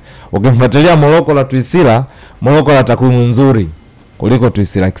pale. Ukimfuatilia Morocco la Tuisila, Morocco la takwimu nzuri kuliko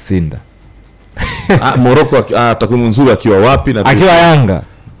Tuisila Kisinda. Morocco takwimu nzuri akiwa wapi? Na akiwa Yanga.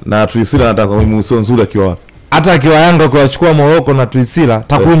 Na Tuisila na takwimu sio nzuri akiwa wapi? Hata akiwa Yanga kuachukua Morocco na Tuisila,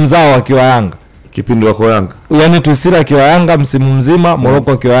 takwimu zao akiwa Yanga. Kipindi wako Yanga. Yaani Tuisila akiwa Yanga msimu mzima,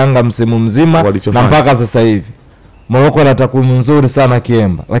 Morocco akiwa Yanga msimu mzima, na mpaka sasa hivi Morocco na takwimu nzuri sana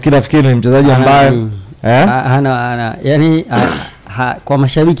Kiemba. Lakini nafikiri ni mchezaji ambaye yani kwa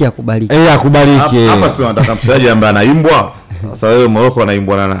mashabiki akubaliki. Akubaliki. Hapa sio nataka mchezaji ambaye anaimbwa. Sasa wewe Morocco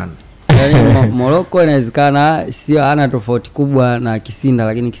anaimbwa na nani? Yani Morocco inawezekana sio ana tofauti kubwa na Kisinda,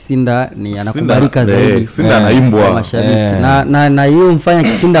 lakini Kisinda ni anakubalika zaidi. Kisinda anaimbwa mashabiki. Na hiyo mfanya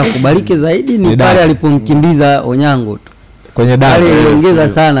Kisinda akubalike zaidi ni pale alipomkimbiza Onyango tu. Kwenye dali iliongeza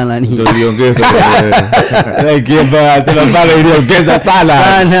sana nani? Ndio iliongeza Kiemba tena pale iliongeza sana.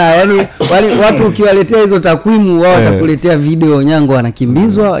 Yani watu ukiwaletea hizo takwimu wao watakuletea video Onyango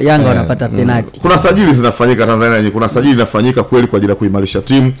anakimbizwa, Yanga wanapata penalty. Kuna sajili zinafanyika Tanzania, kuna sajili zinafanyika kweli kwa ajili ya kuimarisha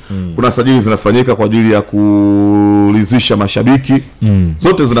timu. Kuna sajili zinafanyika kwa ajili ya kulizisha mashabiki.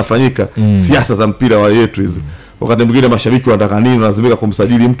 Zote zinafanyika. Siasa za mpira wa yetu hizi. Wakati mwingine mashabiki wanataka nini, lazimika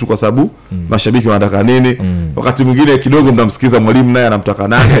kumsajili mtu kwa sababu mashabiki wanataka nini. Wakati mwingine kidogo mnamsikiza mwalimu naye anamtaka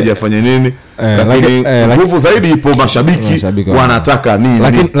nani hajafanya nini. Lakini nguvu zaidi ipo mashabiki wanataka nini.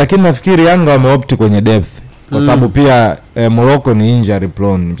 Lakini nafikiri Yanga wameopti kwenye depth kwa sababu pia Morocco ni injury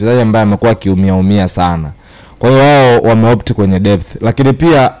prone, mchezaji ambaye amekuwa kiumia sana. Kwa hiyo wao wameopti kwenye depth. Lakini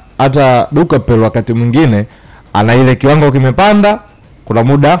pia hata Dukapel wakati mwingine ana ile kiwango kimepanda, kuna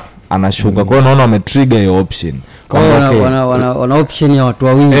muda anashuka. Kwa hiyo naona wametrigger hiyo option. Wana option ya watu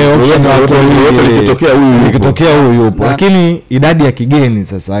wawili. Ikitokea huyu yupo. Lakini idadi ya kigeni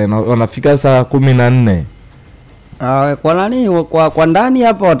sasa wanafika saa 14. Kwa nani kwa ndani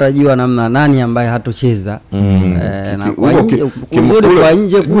hapa watajua namna nani ambaye hatocheza. Na kwa nje kwa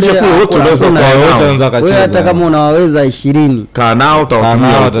nje kule wote wanaweza kucheza. Hata kama unawaweza 20 kaa nao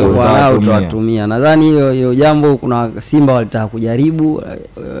utawatumia. Nadhani hiyo jambo kuna Simba walitaka kujaribu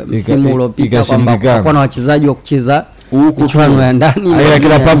msimu uliopita kwamba kwa na wachezaji wa kucheza michuano ya ndani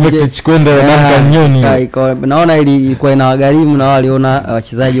kila perfect chikwenda na Nyoni. Naona ilikuwa inawagharimu na waliona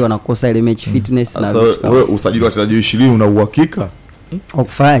wachezaji wanakosa ile match fitness. Na wewe usajili wa wachezaji 20 una uhakika wa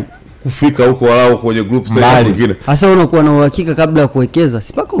kufanya kufika huko walau kwenye group stage nyingine. Sasa unakuwa na uhakika kabla ya kuwekeza.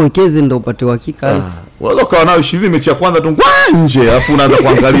 Sipaka uwekeze ndio upate uhakika Alex. Unaweza kawa nao 20 mechi ya kwanza tu nje alafu unaanza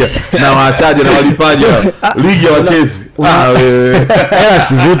kuangalia na waachaje na walipaje ligi ya wachezi. Hela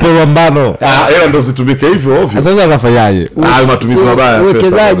sizipo pambano. Hela ndio zitumike hivyo ovyo. Sasa anafanyaje? Matumizi mabaya.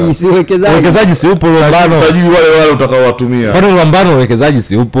 Uwekezaji si upo pambano. Sajili wale utakaowatumia. Kwani pambano uwekezaji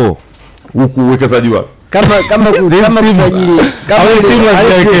si upo? Huku uwekezaji wapi? Kama kusajili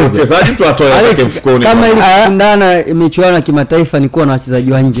uwekezaji tu atoe yake mfukoni. Kama ile shindana michuano ya kimataifa ni kuwa na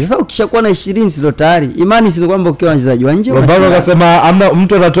wachezaji wa nje. Sasa ukishakuwa na 20 sio tayari. Imani si kwamba ukiwa na wachezaji wa nje. Baba akasema amna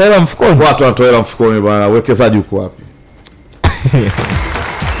mtu anatoa hela mfukoni. Watu wanatoa hela mfukoni bwana. Uwekezaji uko wapi?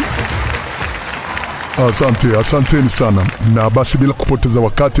 Asanteni sana. Na basi bila kupoteza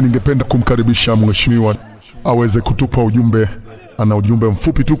wakati ningependa kumkaribisha mheshimiwa aweze kutupa ujumbe. Ana ujumbe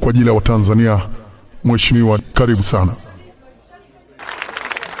mfupi tu kwa ajili ya Watanzania. Mheshimiwa, karibu sana.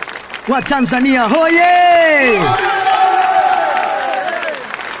 Watanzania hoye!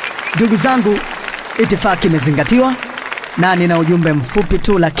 Ndugu zangu, itifaki imezingatiwa na nina ujumbe mfupi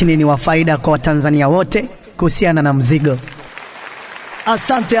tu lakini ni wa faida kwa Watanzania wote kuhusiana na mzigo.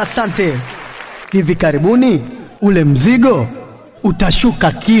 Asante. Hivi karibuni ule mzigo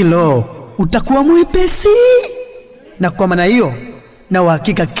utashuka kilo, utakuwa mwepesi. Na kwa maana hiyo na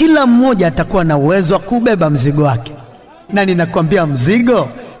uhakika kila mmoja atakuwa na uwezo wa kubeba mzigo wake. Na ninakwambia mzigo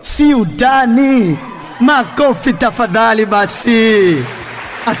si utani. Makofi tafadhali basi.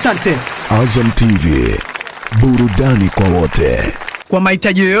 Asante. Azam TV, burudani kwa wote. Kwa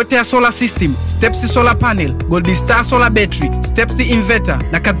mahitaji yoyote ya solar system, steps solar panel, Gold Star solar battery, steps inverter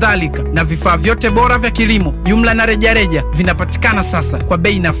na kadhalika, na vifaa vyote bora vya kilimo, jumla na rejareja vinapatikana sasa kwa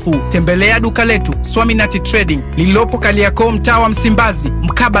bei nafuu. Tembelea duka letu Swaminati Trading lililopo Kariakoo, mtaa wa Msimbazi,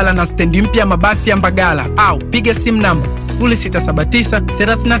 mkabala na stendi mpya mabasi ya Mbagala, au piga simu namba 0679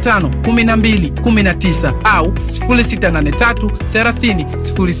 35 12 19 au 0683 30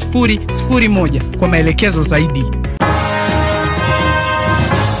 0001 kwa maelekezo zaidi.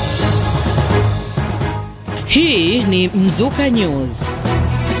 Hii ni Mzuka News.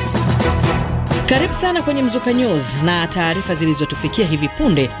 Karibu sana kwenye Mzuka News, na taarifa zilizotufikia hivi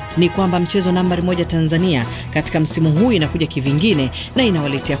punde ni kwamba mchezo nambari 1 Tanzania katika msimu huu inakuja kivingine na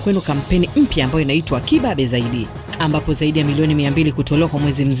inawaletea kwenu kampeni mpya ambayo inaitwa Kibabe Zaidi, ambapo zaidi ya milioni 200 kutolewa kwa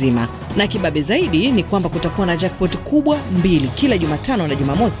mwezi mzima. Na kibabe zaidi ni kwamba kutakuwa na jackpot kubwa 2 kila Jumatano na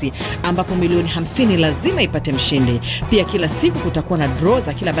Jumamosi, ambapo milioni 50 lazima ipate mshindi. Pia kila siku kutakuwa na draw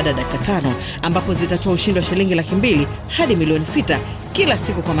za kila baada ya dakika 5, ambapo zitatoa ushindi wa shilingi 200,000 hadi milioni 6 kila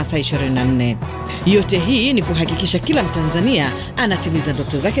siku kwa masaa 24. Yote hii ni kuhakikisha kila Mtanzania anatimiza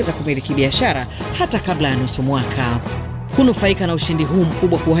ndoto zake za kumiliki biashara hata kabla ya nusu mwaka. Kunufaika na ushindi huu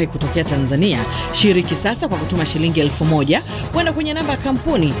mkubwa kuwahi kutokea Tanzania, shiriki sasa kwa kutuma shilingi 1000 kwenda kwenye namba ya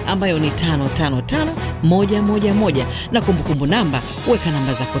kampuni ambayo ni 555111, na kumbukumbu namba weka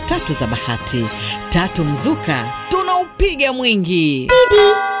namba zako 3 za bahati. 3 Mzuka, tunaupiga mwingi.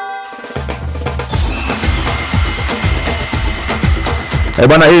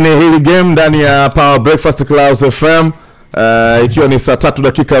 Bwana, hii ni hili game ndani ya Power Breakfast Clouds FM, ikiwa ni saa 3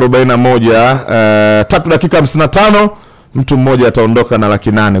 dakika 41, 3 dakika 55 mtu mmoja ataondoka na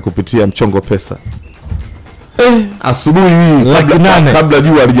 800,000 kupitia mchongo pesa. Asubuhi hii kabla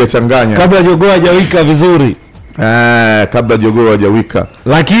jua halijachanganya, kabla jogoo hajawika vizuri. Kabla jogoo hajawika.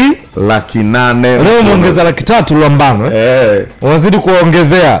 800,000. Leo muongeza 300,000 Lwambano. Unazidi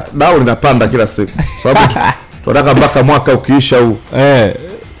kuongezea. Dau linapanda kila siku. Sababu tunataka mpaka mwaka ukiisha huu.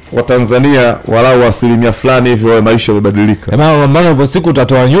 Wa Tanzania walau asilimia fulani hivi wa maisha yamebadilika. Maana hapo siku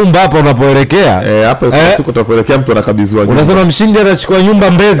utatoa nyumba hapo unapoelekea. Hapo siku utapoelekea mtu anakabidhiwa nyumba. Unasema mshindi anachukua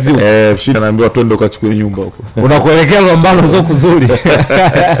nyumba Mbezi huko. Mshindi anaambiwa twende ukachukue nyumba huko. Unakuelekea Lwambano sio kuzuri.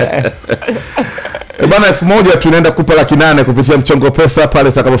 Bana 1000 tunaenda kupa 800,000 kupitia mchongo pesa pale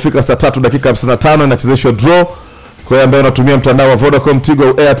itakapofika saa 3 dakika 55 inachezeshwa draw. Kwa hiyo ambaye unatumia mtandao wa Vodacom, Tigo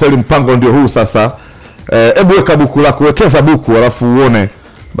au Airtel, mpango ndio huu sasa. Hebu weka buku lako, wekeza buku alafu uone.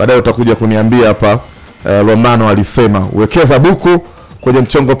 Baadaye utakuja kuniambia hapa Lwambano alisema. Wekeza buku kwenye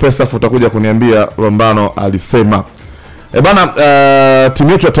mchongo pesa afu utakuja kuniambia Lwambano alisema. Bana,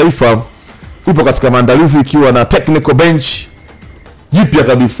 timu yetu ya taifa ipo katika maandalizi ikiwa na technical bench jipya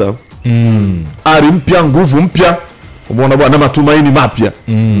kabisa. Ari mpya, nguvu mpya, umeona bwana, matumaini mapya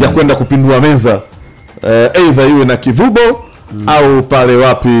ya kwenda kupindua meza. Either iwe na Kivubo au pale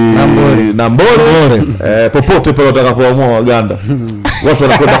wapi na Mbore, popote pale utakapoamua Waganda. Watu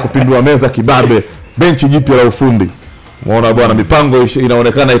wanakwenda kupindua meza kibabe, benchi jipya la ufundi. Umeona bwana, mipango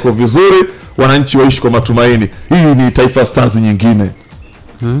inaonekana iko vizuri, wananchi waishi kwa matumaini. Hii ni Taifa Stars nyingine.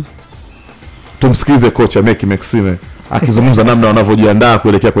 Tumsikize kocha Meki Maxime akizungumza namna wanavyojiandaa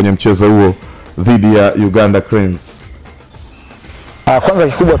kuelekea kwenye mchezo huo dhidi ya Uganda Cranes. Kwanza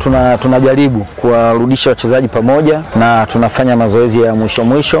kikubwa tunajaribu kuwarudisha wachezaji pamoja na tunafanya mazoezi ya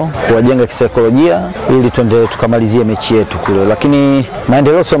mwisho kuwajenga kisaikolojia ili tuende tukamalizie mechi yetu kule, lakini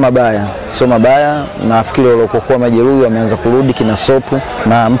maendeleo sio mabaya. Nafikiri waliokuwa majeruhi wameanza kurudi kina Sopu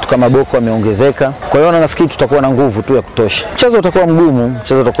na mtu kama Boko ameongezeka. Kwa hiyo nafikiri tutakuwa na nguvu tu ya kutosha. Mchezo utakuwa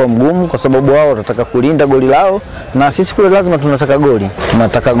mgumu kwa sababu wao watataka kulinda goli lao na sisi kule lazima tunataka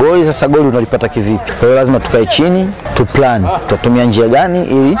goli. Sasa goli unalipata kivipi? Kwa hiyo lazima tukae chini, tuplan tutatumia njia gani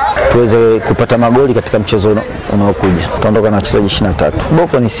ili tuweze kupata magoli katika mchezo unaokuja. Tutaondoka na wachezaji 23.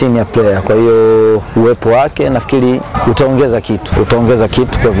 Boko ni senior player, kwa hiyo uwepo wake nafikiri utaongeza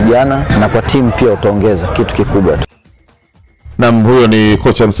kitu kwa vijana na kwa timu pia utaongeza kitu kikubwa tu. Naam, huyo ni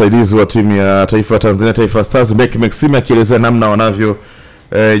kocha msaidizi wa timu ya taifa Tanzania Taifa Stars Beck Maxime akielezea namna wanavyo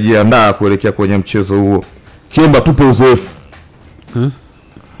jiandaa kuelekea kwenye mchezo huo. Kiomba tupe uzoefu.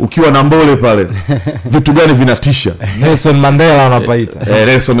 Ukiwa na Mbole pale vitu gani vinatisha? Nelson Mandela anapaita.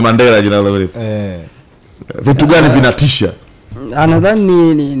 Nelson Mandela jina lake. Vitu gani vinatisha?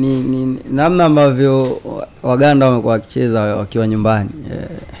 Anadhani ni namna ambavyo Waganda wamekuwa wakicheza wakiwa nyumbani.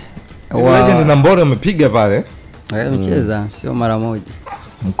 Legend na Mbole wamepiga pale. Amecheza sio mara moja.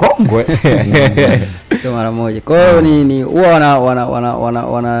 Mkongwe. Sio mara moja. Kwa hiyo ni huwa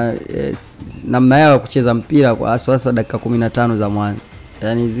wana namna yao kucheza mpira kwa hasa dakika 15 za mwanzo.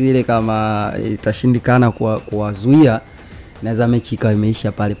 Yaani zile kama itashindikana kuwazuia naweza mechi ikawa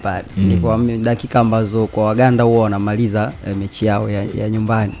imeisha pale. Ni kwa dakika ambazo kwa Waganda huwa wanamaliza mechi yao ya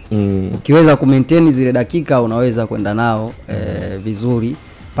nyumbani. Ukiweza kumaintain zile dakika unaweza kwenda nao vizuri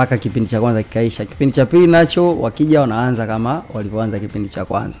mpaka kipindi cha kwanza kikaisha. Kipindi cha pili nacho wakija wanaanza kama walivyoanza kipindi cha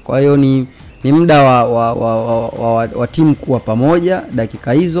kwanza. Kwa hiyo ni muda wa timu kuwa pamoja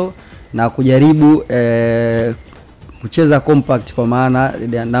dakika hizo na kujaribu kucheza compact kwa maana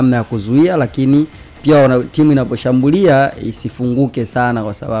namna ya kuzuia, lakini pia timu inaposhambulia isifunguke sana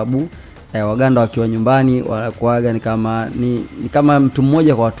kwa sababu Waganda wakiwa nyumbani wanakuaga ni kama mtu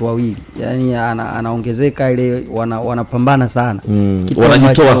mmoja kwa watu wawili. Yaani anaongezeka ile wanapambana sana.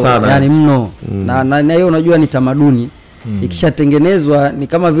 Wanajitoa sana. Yaani mno. Na hiyo unajua ni tamaduni. Ikishatengenezwa ni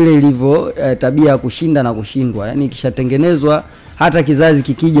kama vile ilivyo tabia ya kushinda na kushindwa. Yaani ikishatengenezwa hata kizazi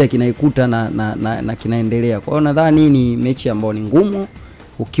kikija kinaikuta na kinaendelea. Kwa hiyo nadhani ni mechi ambayo ni ngumu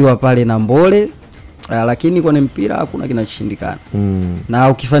ukiwa pale na Mbole, lakini kwenye mpira hakuna kinachoshindikana. Na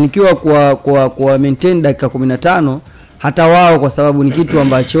ukifanikiwa kwa maintain dakika 15 hata wao kwa sababu ni kitu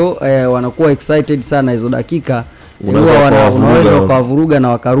ambacho wanakuwa excited sana hizo dakika, unaweza kuwavuruga na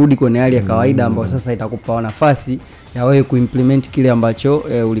wakarudi kwenye hali ya kawaida ambayo sasa itakupa nafasi ya wewe kuimplement kile ambacho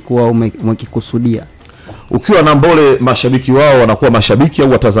ulikuwa umekikusudia. Ukiwa na Mbole mashabiki wao wanakuwa mashabiki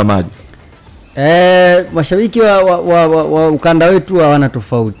au watazamaji? Mashabiki wa ukanda wetu hawana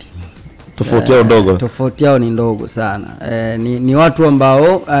tofauti. Tofauti yao ndogo. Tofauti yao ni ndogo sana. Ni watu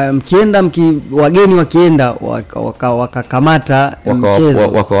ambao wageni wakienda wakakamata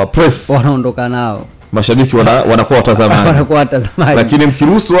mchezo wakawapress wanaondoka nao. Mashabiki wanakuwa watazamaji. Lakini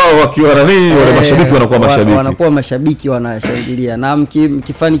mkiruhusu wao wakiwa na nini wale mashabiki wanakuwa mashabiki. Wanakuwa mashabiki wanashangilia. Na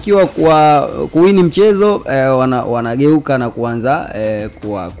mkifanikiwa kuwini mchezo wanageuka na kuanza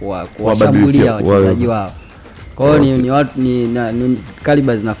kuwashambulia wachezaji wao. Kwa hiyo ni watu ni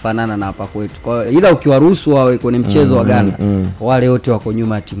kaliba zinafanana na hapa kwetu. Kwa hiyo ila ukiwaruhusu wawe kwenye mchezo wa Ghana wale wote wako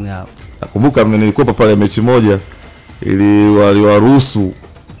nyuma ya timu yao. Nakumbuka nilikuwa pale mechi moja ili waliwaruhusu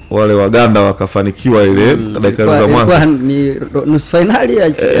wale Waganda wakafanikiwa ile dakika za mwanzo. Ni nusu finali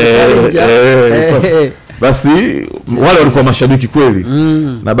ya challenge. Basi wale walikuwa mashabiki kweli.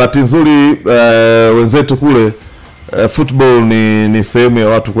 Na bahati nzuri wenzetu kule football ni sehemu ya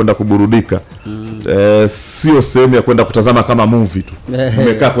watu kwenda kuburudika. Sio sehemu ya kwenda kutazama kama movie tu.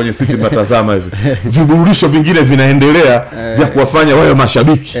 Umekaa kwenye siti mnatazama hivi. Viburudisho vingine vinaendelea vya kuwafanya wao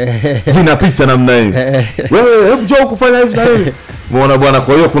mashabiki. Vinapita namna hii. Wewe hebu njoo kufanya hivi na hivi. Muona bwana,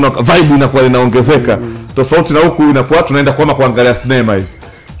 kwa hiyo kuna vibe inakuwa inaongezeka. Tofauti na huku inakuwa tunaenda kama kuangalia sinema hivi.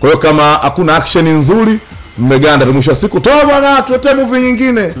 Kwa hiyo kama hakuna action nzuri mmeganda mwisho siku toa bwana tuletee movie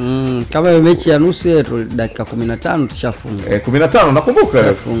nyingine. Kama mechi ya nusu yetu dakika 15 tushafunga. 15 nakumbuka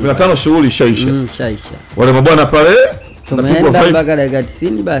 15 shughuli ishaisha. Shaisha. Wale mabwana pale tumeenda mpaka dakika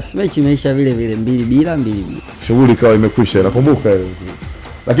 90 basi mechi imeisha vile 2-2. Shughuli ikawa imekwisha nakumbuka ile.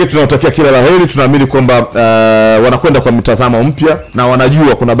 Lakini tunawatakia kila laheri, tunaamini kwamba wanakwenda kwa mtazamo mpya na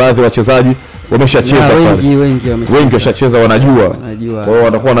wanajua kuna baadhi ya wachezaji wameshacheza pale. Wengi washacheza wanajua. Kwa hiyo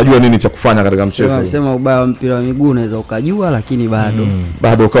wanakuwa wanajua nini cha kufanya katika mchezo. Wanasema ubaya wa mpira wa miguu unaweza ukajua lakini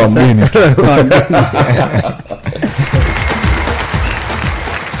bado ukawa mgeni.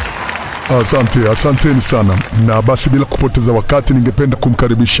 Asanteni sana. Na basi bila kupoteza wakati ningependa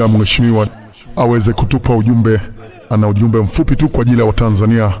kumkaribisha mheshimiwa aweze kutupa ujumbe, ana ujumbe mfupi tu kwa ajili ya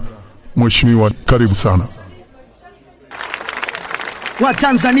Watanzania. Mheshimiwa, karibu sana.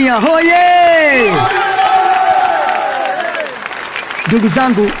 Watanzania hoye! Ndugu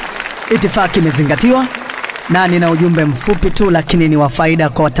zangu, itifaki imezingatiwa na nina ujumbe mfupi tu lakini ni wa faida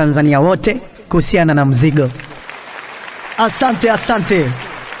kwa Watanzania wote kuhusiana na mzigo. Asante.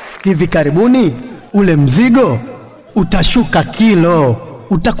 Hivi karibuni ule mzigo utashuka kilo,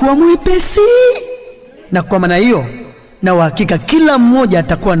 utakuwa mwepesi. Na kwa maana hiyo, na uhakika kila mmoja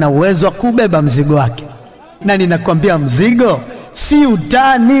atakuwa na uwezo wa kubeba mzigo wake. Na ninakwambia mzigo si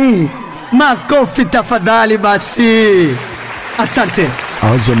utani. Makofi tafadhali basi. Asante.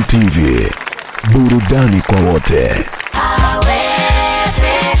 Azam TV, burudani kwa wote.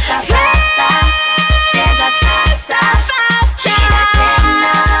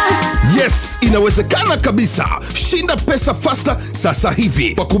 Yes, inawezekana kabisa. Shinda pesa faster sasa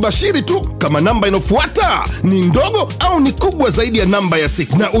hivi kwa kubashiri tu kama namba inofuata ni ndogo au ni kubwa zaidi ya namba ya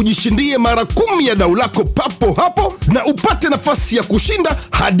siku, na ujishindie mara 10 ya dau lako papo hapo, na upate nafasi ya kushinda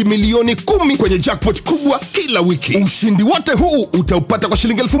hadi milioni 10 kwenye jackpot kubwa kila wiki. Ushindi wote huu utaupata kwa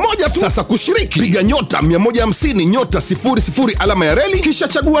shilingi 1000 tu. Sasa kushiriki, piga nyota 150 nyota 00 alama ya reli, kisha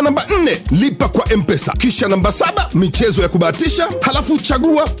chagua namba 4 lipa kwa M-Pesa, kisha namba 7 michezo ya kubahatisha, halafu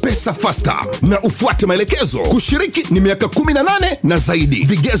chagua pesa faster na ufuate maelekezo. Kushiriki ni miaka 18 na zaidi.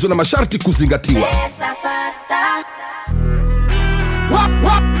 Vigezo na masharti kuzingatiwa. Pesa faster.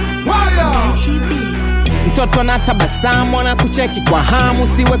 Mtoto na tabasamu anakucheki kwa hamu,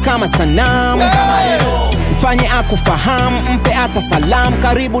 siwe kama sanamu. Mfanye akufahamu, mpe hata salamu,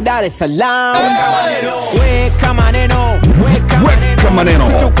 karibu Dar es Salaam. Weka maneno, weka maneno.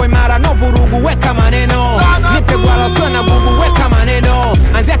 Situkwe mara no vurugu, weka maneno. Nipe gwala sana gugu, weka maneno.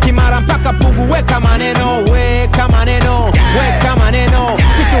 Anzia Kimara mpaka Pugu, weka maneno. Weka maneno, weka maneno.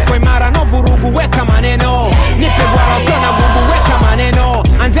 Situkwe mara no vurugu, weka maneno. Nipe gwala sana gugu, weka maneno.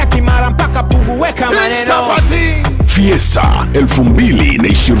 Anzia Kimara mpaka Pugu, weka maneno. Fiesta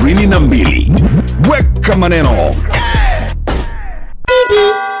 2022. Weka maneno.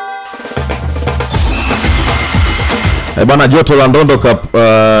 Bana, joto la Ndondo Cup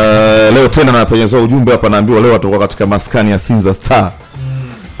leo tena napenyezwa ujumbe hapa, naambiwa leo watakuwa katika maskani ya Sinza Star.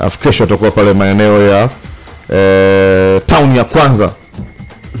 Kesho watakuwa pale maeneo ya town ya kwanza.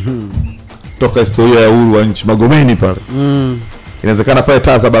 Toka historia ya uhuru wa nchi Magomeni pale. Inawezekana pale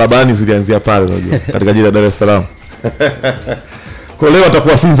taa za barabarani zilianzia pale, unajua, katika jiji la Dar es Salaam. Kwa leo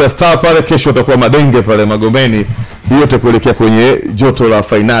watakuwa Sinza Star pale, kesho watakuwa Madenge pale Magomeni. Hiyo yote kuelekea kwenye joto la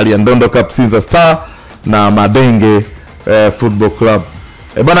finali ya Ndondo Cup, Sinza Star na Madenge Football Club.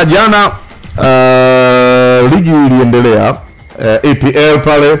 Bana, jana ligi iliendelea APL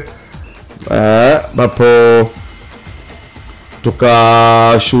pale, ambapo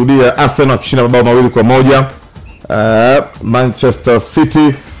tukashuhudia Arsenal akishinda mabao 2-1, Manchester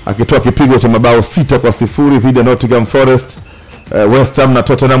City akitoa kipigo cha mabao 6-0 dhidi ya Nottingham Forest, West Ham na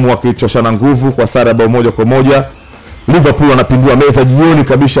Tottenham wakichoshana nguvu kwa sare ya bao 1-1. Liverpool wanapindua meza jioni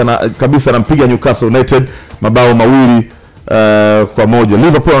kabisa na mpiga Newcastle United mabao 2-1.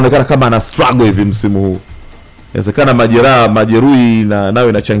 Liverpool anaonekana kama ana struggle hivi msimu huu. Inawezekana majeruhi nayo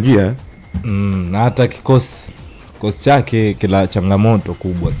inachangia. Na hata kikosi chake kila changamoto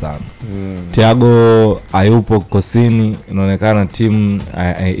kubwa sana. Thiago hayupo kikosini, inaonekana timu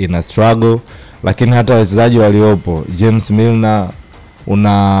ina struggle, lakini hata wachezaji waliopo, James Milner,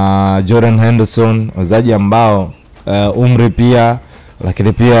 una Jordan Henderson, wachezaji ambao umri pia,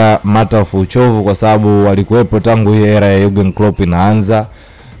 lakini pia matter of uchovu kwa sababu walikuwepo tangu hii era ya Jurgen Klopp inaanza.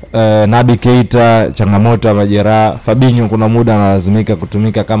 Naby Keita changamoto ya majeraha, Fabinho kuna muda analazimika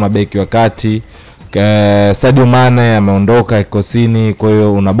kutumika kama beki wa kati, Sadio Mane ameondoka kikosini, kwa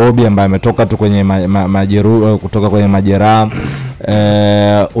hiyo una Bobby ambaye ametoka tu kwenye kutoka kwenye majeraha,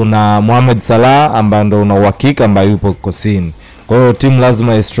 una Mohamed Salah ambaye ndo una uhakika ambaye yupo kikosini. Kwa hiyo timu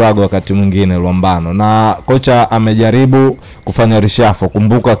lazima i-struggle wakati mwingine Luambano, na kocha amejaribu kufanya reshuffle.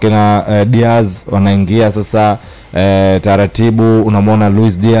 Kumbuka kina Diaz wanaingia sasa taratibu, unamwona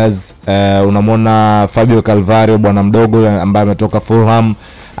Luis Diaz, unamwona Fabio Calvario bwana mdogo ambaye ametoka Fulham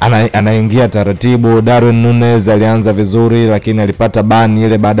anaingia taratibu. Darwin Nunes alianza vizuri lakini alipata ban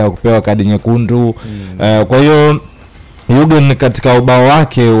ile baada ya kupewa kadi nyekundu. Kwa hiyo Jurgen katika ubao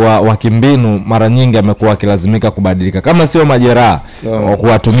wake wa kimbinu mara nyingi amekuwa akilazimika kubadilika. Kama sio majeraha wa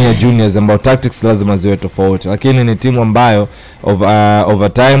kuwatumia juniors ambao tactics lazima ziwe tofauti. Lakini ni timu ambayo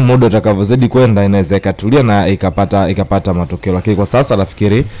over time muda utakavyozidi kwenda inaweza ikatulia na ikapata matokeo. Lakini kwa sasa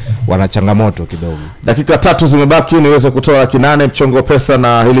nafikiri wana changamoto kidogo. Dakika 3 zimebaki niweze kutoa 8 mchongo pesa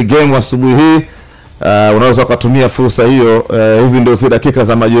na hili game asubuhi hii. Unaweza kutumia fursa hiyo. Hizi ndio zile dakika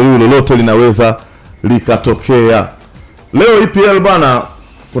za majeruhi, lolote linaweza likatokea. Leo EPL bana,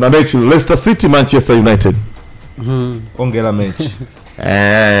 kuna mechi Leicester City Manchester United. Bonge la mechi.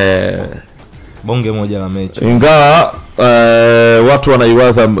 Bonge moja la mechi. Ingawa watu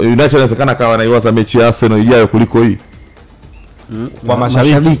wanaiwaza United inawezekana kama wanaiwaza mechi ya Arsenal ijayo kuliko hii. Kwa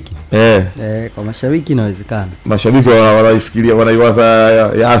mashabiki. Kwa mashabiki inawezekana. Mashabiki wanaifikiria wanaiwaza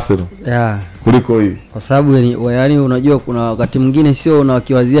ya Arsenal. Kuliko hii. Kwa sababu yani unajua kuna wakati mwingine sio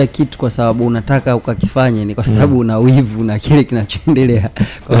unawakiwazia kitu kwa sababu unataka ukakifanye, ni kwa sababu una wivu na kile kinachoendelea.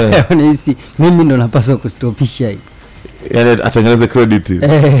 Kwa hiyo unahisi mimi ndo napaswa kustopisha hii. Yani atengeneze credit.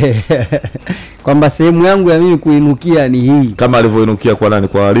 Kwamba sehemu yangu ya mimi kuinukia ni hii. Kama alivyoinukia kwa nani?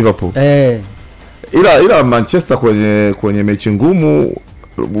 Kwa Liverpool. Ila Manchester kwenye mechi ngumu,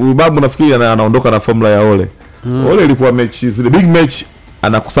 babu nafikiri anaondoka na formula ya Ole. Ole ilikuwa mechi zile big match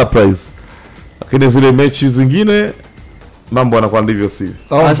anakusurprise. Lakini zile mechi zingine mambo yanakuwa ndivyo sivyo.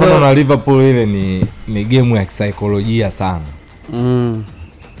 Mfano na Liverpool ile ni game ya kisaikolojia sana.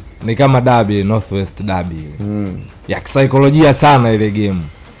 Ni kama derby, Northwest derby. Ya kisaikolojia sana ile game.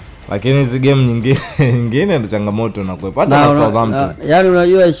 Lakini hizo game nyingine ndio changamoto na kuepata na Southampton. Yaani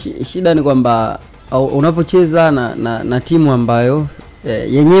unajua shida ni kwamba unapocheza na timu ambayo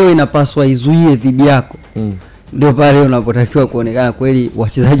yenyewe inapaswa izuie dhidi yako. Ndio pale unapotakiwa kuonekana kweli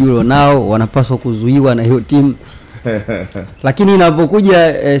wachezaji wao nao wanapaswa kuzuiwa na hiyo timu. Lakini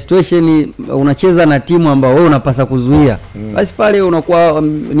inapokuja situation unacheza na timu ambayo wewe unapaswa kuzuia, basi pale unakuwa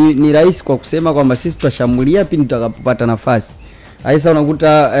ni rahisi kwa kusema kwamba sisi tutashambulia pindi tutakapopata nafasi. Sasa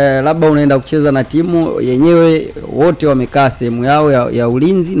unakuta labda unaenda kucheza na timu yenyewe wote wamekaa sehemu yao ya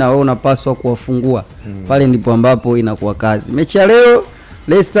ulinzi na wewe unapaswa kuwafungua. Pale ndipo ambapo inakuwa kazi. Mechi ya leo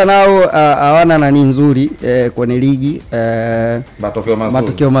Leicester nao hawana nani nzuri kwenye ligi,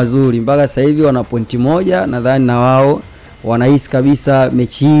 matokeo mazuri mpaka sasa hivi wana pointi 1. Nadhani na wao wanahisi kabisa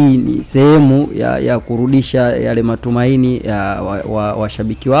mechi hii ni sehemu ya kurudisha yale matumaini ya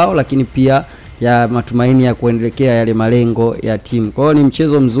washabiki wao, lakini pia ya matumaini ya kuendelea yale malengo ya timu. Kwa hiyo ni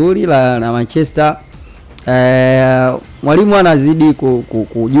mchezo mzuri na Manchester mwalimu anazidi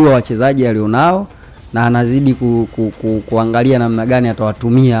kujua wachezaji alionao na anazidi kuangalia namna gani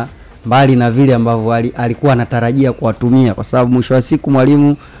atawatumia mbali na vile ambavyo alikuwa anatarajia kuwatumia, kwa sababu mwisho wa siku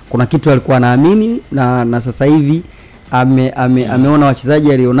mwalimu kuna kitu alikuwa anaamini na sasa hivi ameona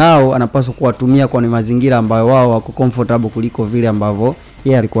wachezaji alionao anapaswa kuwatumia kwa mazingira ambayo wao wako comfortable kuliko vile ambavyo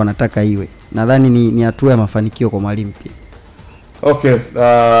yeye alikuwa anataka iwe. Nadhani ni hatua ya mafanikio kwa mwalimu pia. Okay,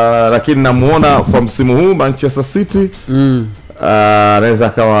 lakini namuona kwa msimu huu Manchester City anaweza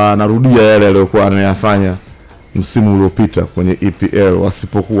akawa anarudia yale aliyokuwa anayafanya msimu uliopita kwenye EPL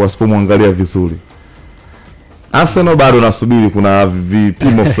wasipomwangalia vizuri. Arsenal bado nasubiri kuna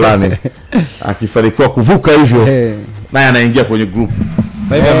vipimo fulani akifanikiwa kuvuka hivyo naye anaingia kwenye group.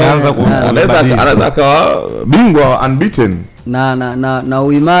 Sasa hivi anaweza akawa bingwa unbeaten. Na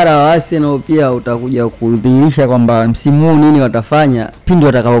uimara wa Arsenal pia utakuja kudhihirisha kwamba msimu huu nini watafanya pindi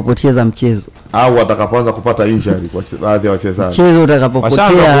watakapopoteza mchezo au watakapoanza kupata injury kwa baadhi ya wachezaji. Mchezo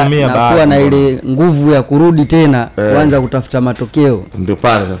utakapopotea na kuwa na ile nguvu ya kurudi tena kuanza kutafuta matokeo. Ndio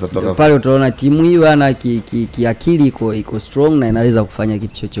pale sasa tutakapo. Pale utaona timu hiyo ana kiakili iko strong na inaweza kufanya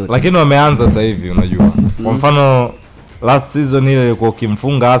kitu chochote. Lakini wameanza sasa hivi unajua. Kwa mfano last season ile ilikuwa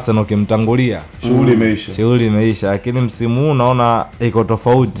ukimfunga Arsenal ukimtangulia shughuli imeisha, lakini msimu huu naona iko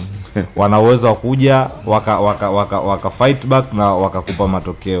tofauti. Wana uwezo wa kuja waka fight back na wakakupa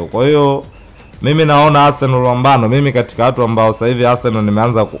matokeo. Kwa hiyo mimi naona Arsenal wambano. Mimi katika watu ambao sasa hivi Arsenal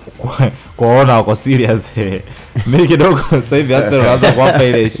nimeanza kuona wako serious. Mimi kidogo sasa hivi Arsenal anaanza kuwapa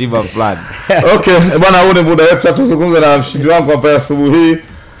ile heshima fulani. Okay, bwana huu ni muda wetu tuzungumze na mshindi wangu hapa asubuhi hii.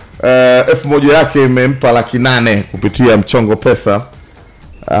 F1 yake imempa 800 kupitia mchongo pesa.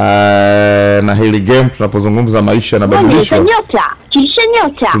 Na hili game tunapozungumza maisha na badilisho. Kisha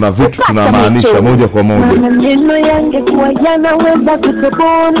nyota. Kuna vitu tunamaanisha moja kwa moja. Maneno yange kwa jana wenda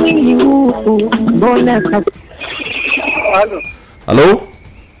kutoboni mbona Hello?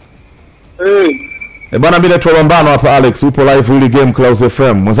 Bwana mimi naitwa Lambano hapa Alex, upo live hili game Clouds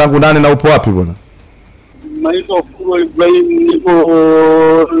FM. Mwenzangu nani na upo wapi bwana? Naitwa Kurwa Ibrahim, nipo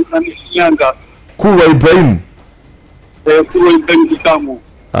Yanga. Kurwa Ibrahim? Kurwa Ibrahim Kitamu.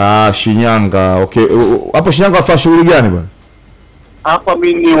 Shinyanga. Okay. Hapo Shinyanga wafanya shughuli gani bwana? Hapa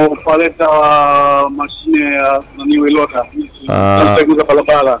mimi ni operator wa mashine ya Welota. Natengeneza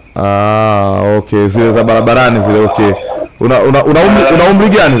barabara. Okay, zile za barabarani zile. Okay. Una umri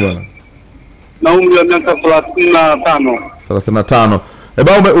gani bwana? Na umri wa miaka 35. 35.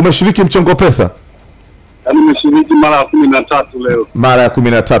 Bwana umeshiriki mchongo pesa? Nimeshiriki mara ya 13 leo. Mara ya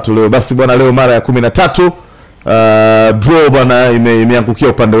 13 leo. Basi bwana, leo mara ya 13 draw bwana imeangukia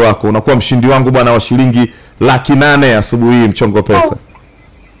upande wako. Unakuwa mshindi wangu bwana wa shilingi 800,000 asubuhi hii mchongo pesa.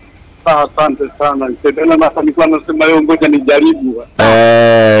 Asante sana. Tena sasa nilikuwa nasema leo ngoja nijaribu.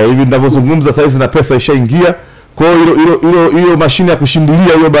 Hivi ninavyozungumza sasa hizi na pesa ishaingia. Kwa hiyo mashine ya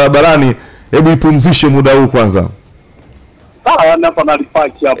kushindilia hiyo barabarani, hebu ipumzishe muda huu kwanza. Hapa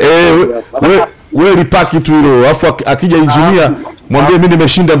nalipaki hapa. Wewe lipaki tu hilo. Alafu akija engineer mwambie mimi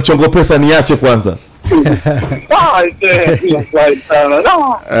nimeshinda mchongo pesa niache kwanza.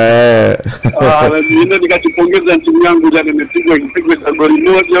 Ndio nikajipongeza timu yangu jana imepigwa goli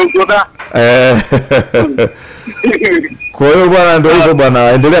moja huko da. Kwa hiyo bwana ndio hivyo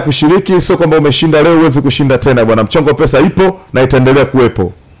bwana, endelea kushiriki, sio kwamba umeshinda leo uweze kushinda tena bwana. Mchongo pesa ipo na itaendelea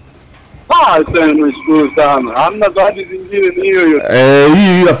kuwepo. Nashukuru sana. Hamna zawadi zingine ni hiyo hiyo.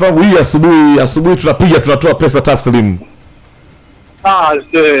 Hii inafangu hii asubuhi tunatoa pesa taslim.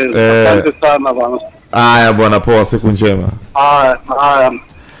 Asante sana bwana. Haya bwana, poa, siku njema. Haya.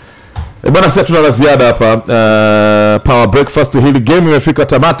 Bwana, sasa tuna la ziada hapa. Power breakfast hili game imefika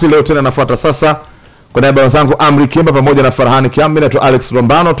tamati leo, tena nafuata sasa. Kwa niaba ya wenzangu Amri Kimba pamoja na Farhani Kiambi na Alex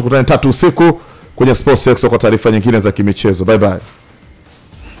Rombano, tukutane 3 usiku kwenye Sports Extra kwa taarifa nyingine za kimichezo. Bye bye.